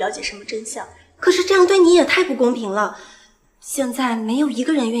本不会了解什么真相。可是这样对你也太不公平了。现在没有一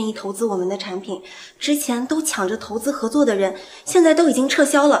个人愿意投资我们的产品，之前都抢着投资合作的人，现在都已经撤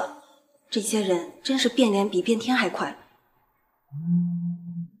销了。这些人真是变脸比变天还快。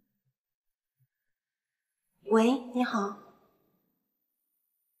喂，你好。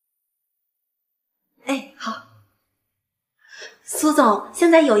哎，好。苏总，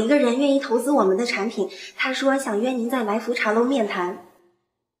现在有一个人愿意投资我们的产品，他说想约您在来福茶楼面谈。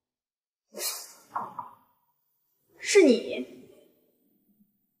是你？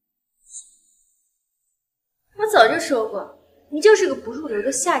我早就说过，你就是个不入流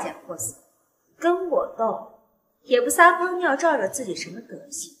的下贱货色，跟我斗也不撒泡尿照照自己什么德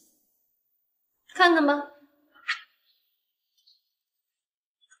行。看看吧。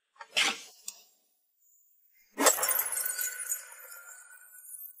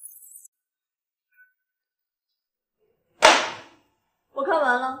我看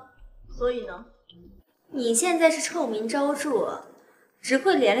完了，所以呢？你现在是臭名昭著，只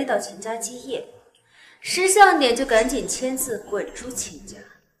会连累到秦家基业，识相点就赶紧签字滚出秦家。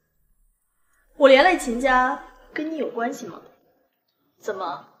我连累秦家跟你有关系吗？怎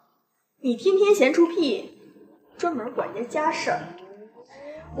么，你天天闲出屁，专门管人家家事儿？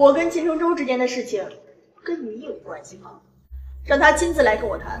我跟秦承舟之间的事情跟你有关系吗？让他亲自来跟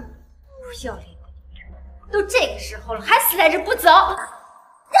我谈。不要脸！都这个时候了，还死赖着不走！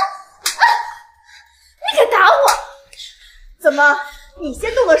你敢打我？怎么，你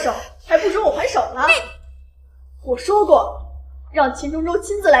先动的手，还不准我还手呢？我说过，让秦承舟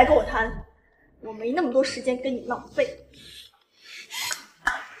亲自来跟我谈，我没那么多时间跟你浪费。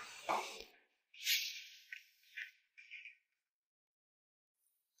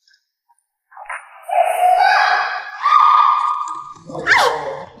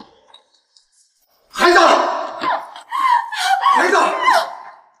孩子，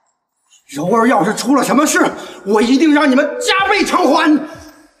柔儿要是出了什么事，我一定让你们加倍偿还。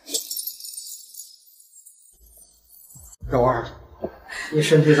柔儿，你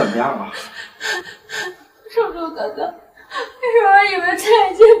身体怎么样啊？承舟哥哥，柔儿以为再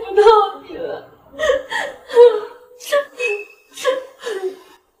也见不到你了。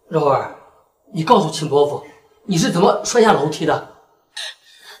柔儿，你告诉秦伯父，你是怎么摔下楼梯的？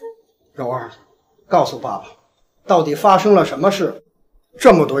柔儿，告诉爸爸，到底发生了什么事？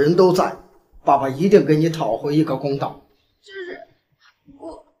这么多人都在，爸爸一定给你讨回一个公道。就是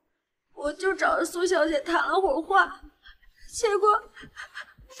我就找着苏小姐谈了会儿话，结果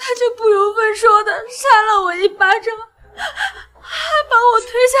她就不由分说的扇了我一巴掌，还把我推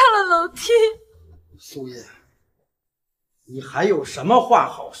下了楼梯。苏叶，你还有什么话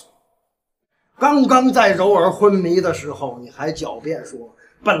好说？刚刚在柔儿昏迷的时候，你还狡辩说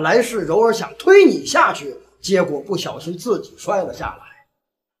本来是柔儿想推你下去，结果不小心自己摔了下来。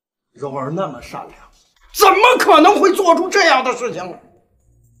柔儿那么善良，怎么可能会做出这样的事情？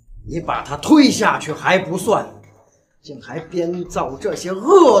你把他推下去还不算，竟还编造这些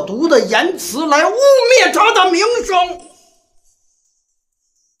恶毒的言辞来污蔑他的名声。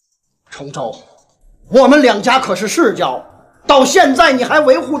崇州，我们两家可是世交，到现在你还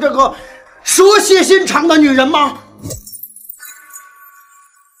维护这个蛇蝎心肠的女人吗？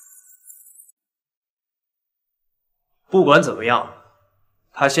不管怎么样，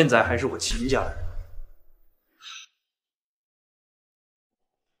她现在还是我秦家人。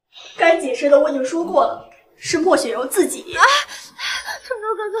该解释的我已经说过了，是莫雪柔自己。啊，崇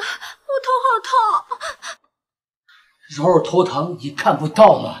州哥哥，我头好痛。柔柔头疼，你看不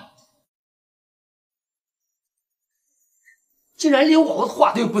到吗？竟然连我的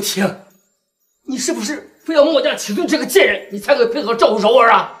话都不听，你是不是非要莫家启动这个贱人，你才会配合照顾柔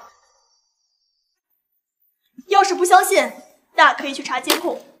儿啊？要是不相信，大可以去查监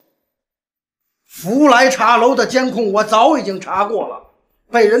控。福来茶楼的监控我早已经查过了。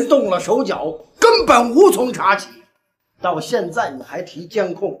被人动了手脚，根本无从查起。到现在你还提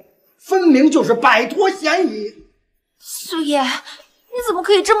监控，分明就是摆脱嫌疑。苏叶，你怎么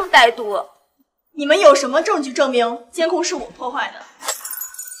可以这么歹毒？你们有什么证据证明监控是我破坏的？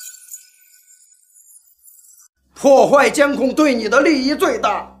破坏监控对你的利益最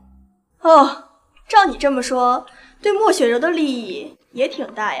大。哦，照你这么说，对莫雪柔的利益也挺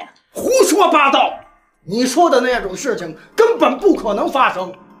大呀。胡说八道！你说的那种事情根本不可能发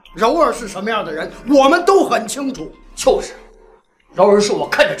生。柔儿是什么样的人，我们都很清楚。就是，柔儿是我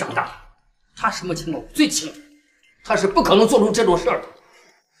看着长大的，她什么情况我最清楚，她是不可能做出这种事儿的。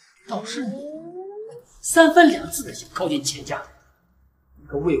倒是你，三番两次的想靠近钱家，一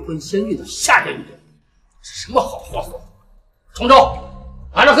个未婚先孕的下贱女人，是什么好话说？崇州，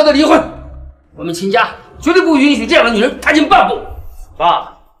马上和她离婚，我们秦家绝对不允许这样的女人踏进半步。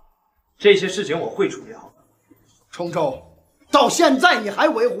爸。这些事情我会处理好的。崇州，到现在你还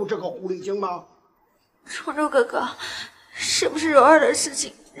维护这个狐狸精吗？崇州哥哥，是不是柔儿的事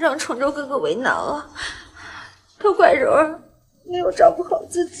情让崇州哥哥为难了？都怪柔儿没有照顾好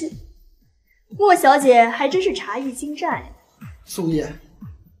自己。莫小姐还真是茶艺精湛呀。苏叶，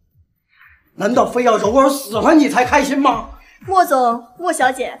难道非要柔儿死了你才开心吗？莫总，莫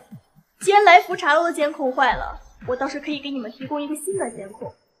小姐，既然来福茶楼的监控坏了，我倒是可以给你们提供一个新的监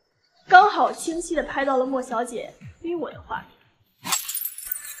控。刚好清晰的拍到了莫小姐推我的画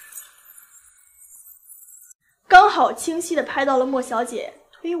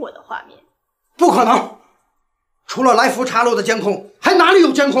面，不可能！除了来福茶楼的监控，还哪里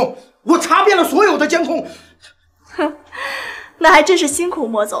有监控？我查遍了所有的监控。哼，那还真是辛苦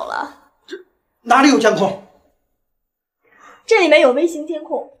莫总了。这哪里有监控？这里面有微型监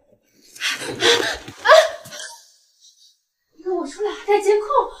控。啊！你跟我出来，带监控。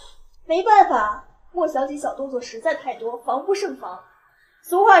没办法，莫小姐小动作实在太多，防不胜防。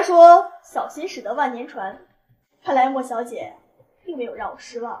俗话说，小心驶得万年船。看来莫小姐并没有让我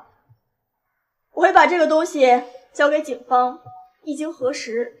失望。我会把这个东西交给警方，一经核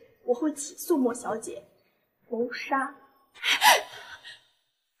实，我会起诉莫小姐谋杀。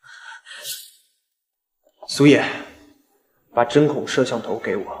苏叶，把针孔摄像头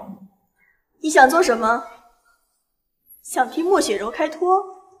给我。你想做什么？想替莫雪柔开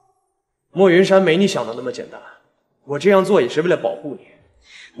脱？莫云山没你想的那么简单，我这样做也是为了保护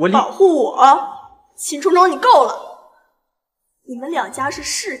你。保护我？秦冲冲，你够了！你们两家是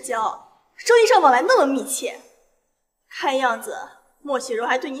世交，生意上往来那么密切，看样子莫雪柔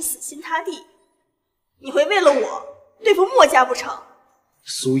还对你死心塌地，你会为了我对付莫家不成？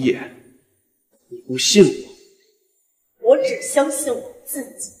苏叶，你不信我？我只相信我自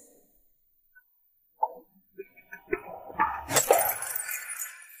己。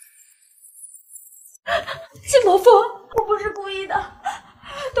金伯父，我不是故意的，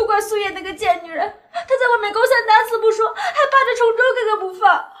都怪苏叶那个贱女人，她在外面勾三搭四不说，还扒着崇州哥哥不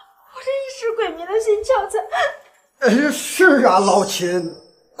放，我这一时鬼迷了心窍才……是啊，老秦，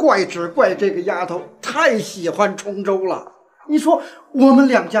怪只怪这个丫头太喜欢崇州了。你说我们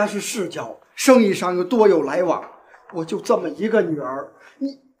两家是世交，生意上又多有来往，我就这么一个女儿，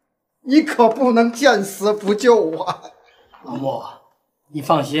你可不能见死不救啊！老莫，你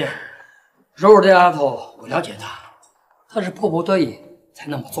放心。柔柔这丫头，我了解她，她是迫不得已才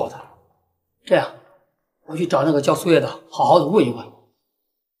那么做的。这样，我去找那个叫苏叶的，好好的问一问。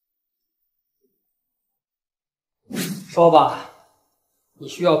说吧，你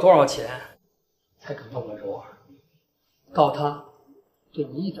需要多少钱才肯放过柔儿？告她对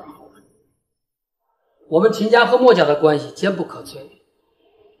你一点好处。我们秦家和莫家的关系坚不可摧，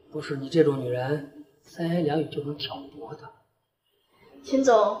不是你这种女人三言两语就能挑拨的。秦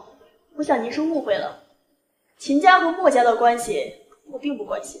总，我想您是误会了，秦家和莫家的关系我并不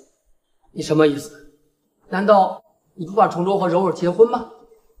关心。你什么意思？难道你不把崇州和柔儿结婚吗？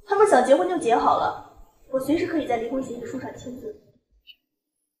他们想结婚就结好了，我随时可以在离婚协议书上签字。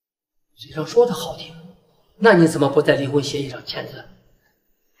嘴上说的好听，那你怎么不在离婚协议上签字？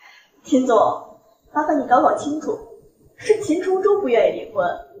秦总，麻烦你搞搞清楚，是秦崇州不愿意离婚。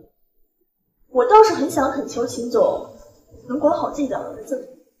我倒是很想恳求秦总能管好自己的儿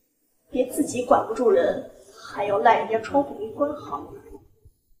子，别自己管不住人，还要赖人家窗户没关好。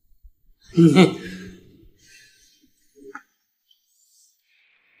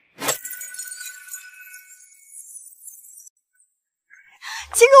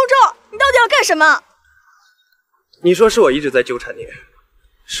秦崇州，你到底要干什么？你说是我一直在纠缠你，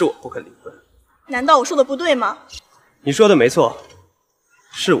是我不肯离婚。难道我说的不对吗？你说的没错，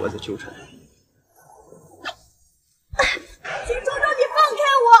是我在纠缠你。秦崇州，你放开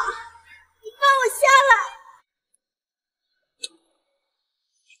我！你放我下来！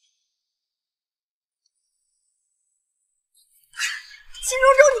秦崇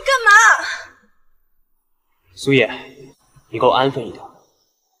州，你干嘛？苏叶，你给我安分一点。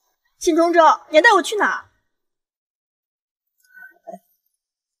秦崇州，你要带我去哪？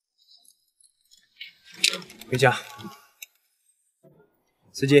回家。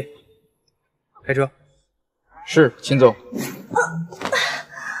司机，开车。是，秦总。秦崇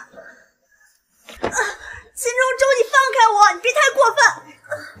州，你放开我！你别太过分！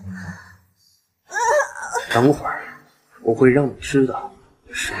等会儿，我会让你知道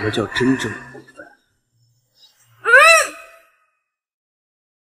什么叫真正的过分。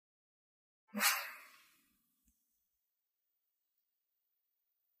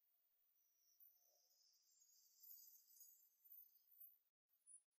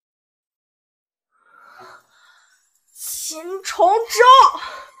秦崇州，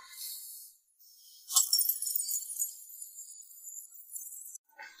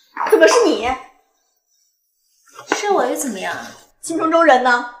怎么是你？是我又怎么样？秦崇州人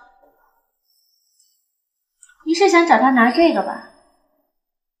呢？你是想找他拿这个吧？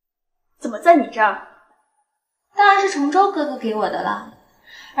怎么在你这儿？当然是崇州哥哥给我的了，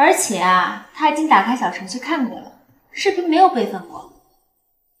而且啊，他已经打开小程序看过了，视频没有备份过。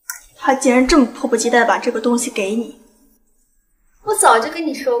他竟然这么迫不及待把这个东西给你！我早就跟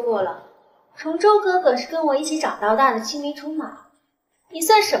你说过了，崇州哥哥是跟我一起长到大的青梅竹马，你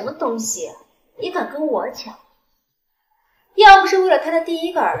算什么东西，也敢跟我抢？要不是为了他的第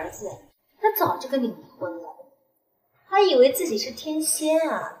一个儿子，他早就跟你离婚了。还以为自己是天仙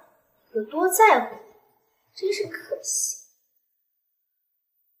啊，有多在乎你，真是可惜。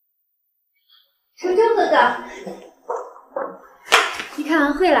崇州哥哥，你开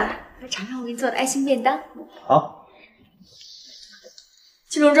完会了，来尝尝我给你做的爱心便当。好。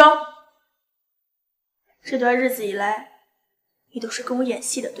秦崇州，这段日子以来，你都是跟我演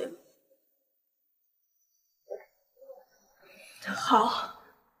戏的，对吗？好，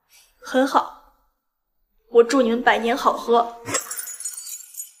很好，我祝你们百年好合。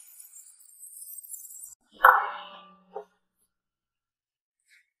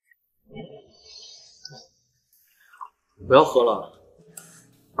不要喝了。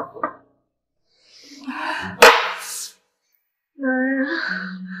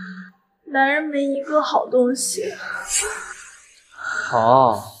男人没一个好东西。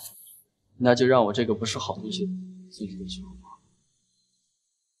好，那就让我这个不是好东西自己去好吧。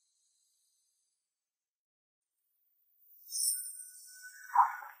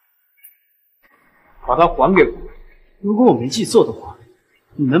把它还给我。如果我没记错的话，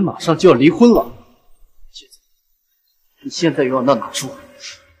你们马上就要离婚了。姐姐，你现在又要闹哪出？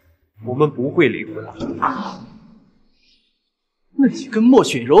我们不会离婚。那你跟莫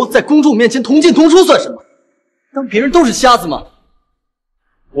雪柔在公众面前同进同出算什么？当别人都是瞎子吗？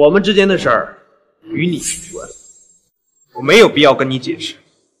我们之间的事儿与你无关，我没有必要跟你解释。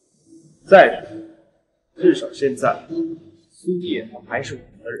再说，至少现在苏叶还是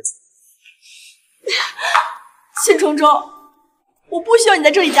我的人。秦崇州，我不需要你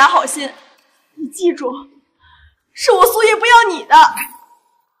在这里假好心，你记住，是我苏叶不要你的。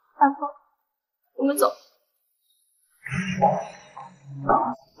阿峰，我们走。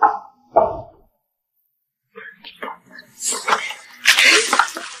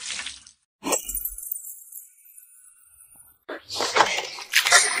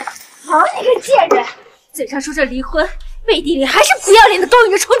好你个贱人，嘴上说着离婚，背地里还是不要脸的勾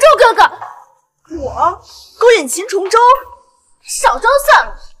引着崇州哥哥。我勾引秦崇州？少装算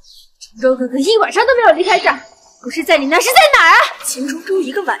了，崇州哥哥一晚上都没有离开这儿，不是在你那是在哪儿啊？秦崇州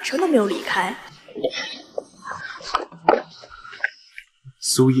一个晚上都没有离开。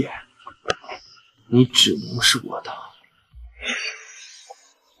苏叶，你只能是我的。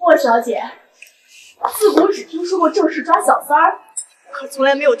我莫小姐，自古只听说过正室抓小三儿，可从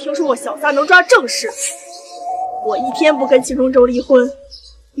来没有听说过小三能抓正室。我一天不跟秦钟州离婚，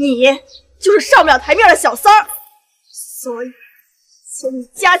你就是上不了台面的小三儿。所以，请你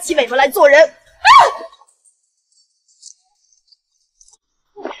夹起尾巴来做人。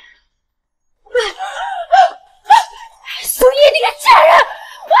苏叶，你个贱人！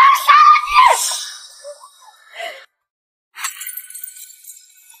我要杀了你！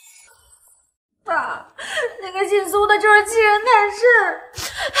爸，那个姓苏的就是欺人太甚。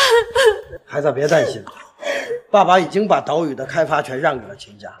孩子别担心，爸爸已经把岛屿的开发权让给了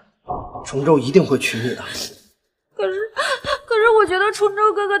秦家，崇州一定会娶你的。可是，我觉得崇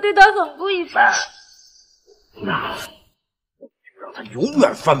州哥哥对他很不一般。那就让他永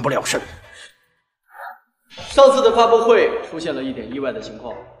远翻不了身。上次的发布会出现了一点意外的情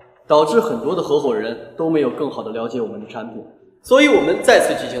况，导致很多的合伙人都没有更好的了解我们的产品，所以我们再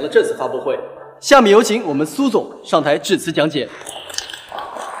次举行了这次发布会。下面有请我们苏总上台致辞讲解。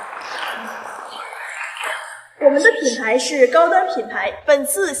我们的品牌是高端品牌，本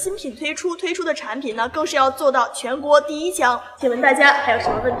次新品推出的产品呢，更是要做到全国第一强。请问大家还有什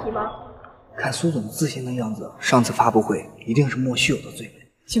么问题吗？看苏总自信的样子，上次发布会一定是莫须有的罪名。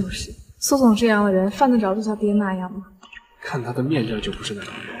就是苏总这样的人，犯得着对他爹那样吗？看他的面料就不是那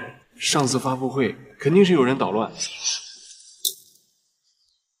样。上次发布会肯定是有人捣乱。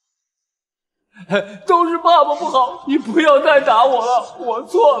都是爸爸不好，你不要再打我了，我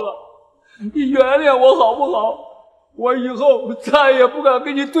错了，你原谅我好不好？我以后再也不敢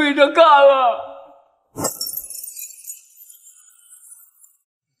跟你对着干了。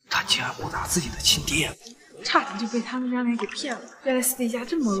他竟然不打自己的亲爹，差点就被他们家人给骗了。原来私底下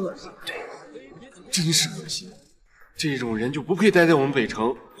这么恶心。对，真是恶心。这种人就不配待在我们北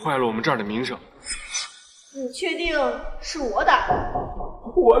城，坏了我们这儿的名声。你确定是我打的？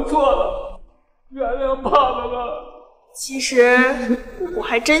我错了，原谅爸爸了。其实我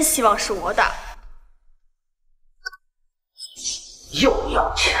还真希望是我打。又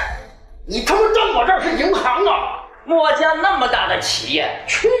要钱？你他妈当我这儿是银行啊？墨家那么大的企业，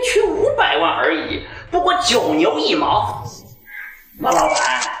区500万而已，不过9牛1毛。马老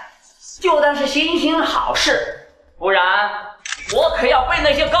板，就当是行行好事，不然我可要被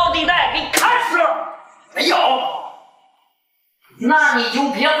那些高利贷给砍死了。没有？那你就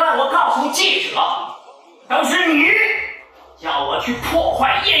别怪我告诉记者，都是你叫我去破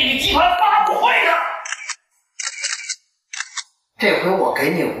坏业余集团发布会的。这回我给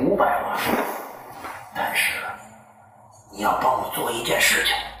你500万，但是你要帮我做一件事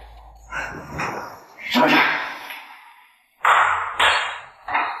情。什么事？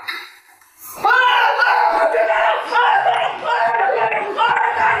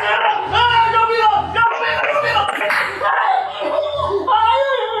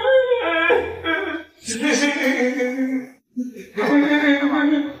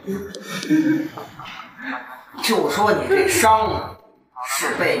就说你这伤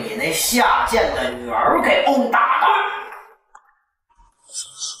是被你那下贱的女儿给殴打的，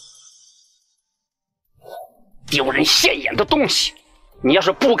丢人现眼的东西！你要是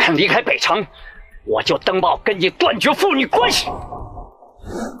不肯离开北城，我就登报跟你断绝父女关系。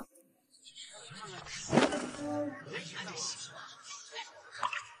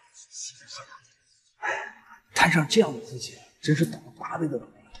摊上这样的自己，真是倒了8辈子的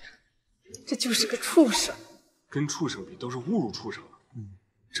霉。这就是个畜生，跟畜生比都是侮辱畜生了。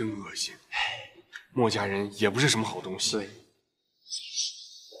真恶心。墨家人也不是什么好东西。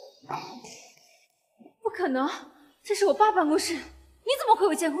不可能，这是我爸办公室，你怎么会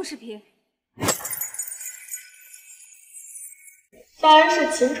有监控视频？当然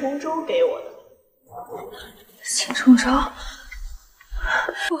是秦崇州给我的。秦崇州？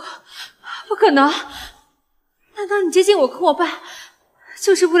不可能！难道你接近我和我爸，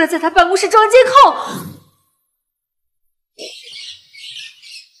就是为了在他办公室装监控？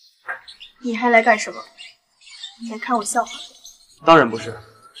你还来干什么？你在看我笑话？当然不是，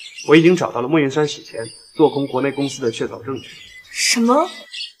我已经找到了莫云山洗钱、做空国内公司的确凿证据。什么？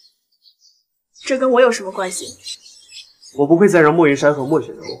这跟我有什么关系？我不会再让莫云山和莫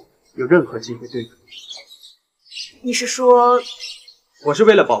雪柔有任何机会对付你。你是说，我是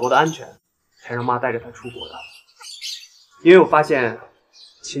为了宝宝的安全，才让妈带着他出国的。因为我发现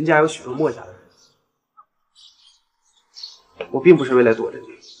秦家有许多墨家的人，我并不是为了躲着你，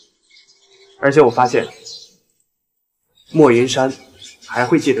而且我发现莫云山还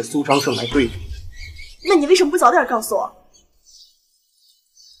会借着苏昌盛来对付你。那你为什么不早点告诉我？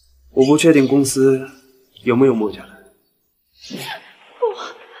我不确定公司有没有墨家的人。我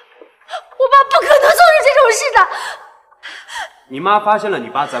爸不可能做出这种事的。你妈发现了你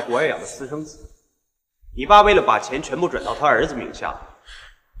爸在国外养的私生子，你爸为了把钱全部转到他儿子名下，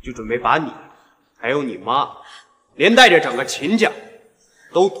就准备把你还有你妈，连带着整个秦家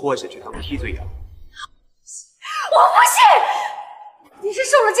都拖下去当替罪羊。我不信，你是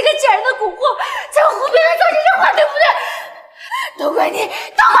受了这个贱人的蛊惑，才胡编乱造这些话，对不对？都怪你，都怪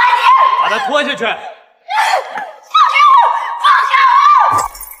你！把他拖下去！放开我！放开我！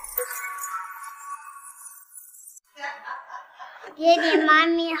爹地妈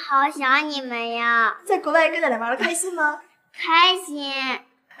咪好想你们呀！在国外跟奶奶玩的开心吗？开心。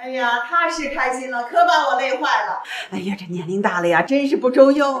哎呀，他是开心了，可把我累坏了。哎呀，这年龄大了呀，真是不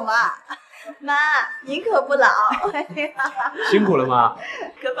中用啊！妈，您可不老。辛苦了妈。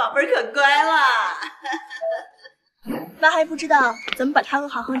可宝贝可乖了。妈还不知道，咱们把他和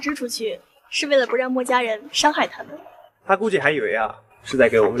航航支出去，是为了不让墨家人伤害他们。他估计还以为啊，是在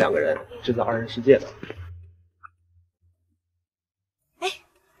给我们2个人制造2人世界的。哎，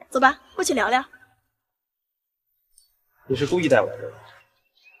走吧，过去聊聊。你是故意带我来这的？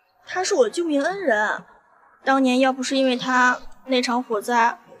他是我救命恩人，当年要不是因为他那场火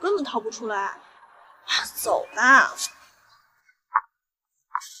灾，我根本逃不出来。走吧。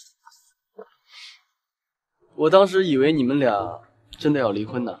我当时以为你们俩真的要离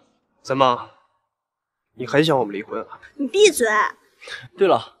婚呢。怎么？你很想我们离婚啊？你闭嘴！对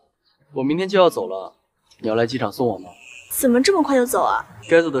了，我明天就要走了，你要来机场送我吗？怎么这么快就走啊？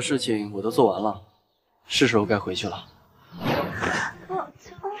该做的事情我都做完了，是时候该回去了。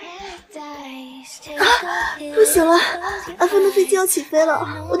不行了，阿峰的飞机要起飞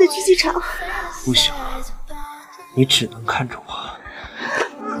了，我得去机场。不行，你只能看着我。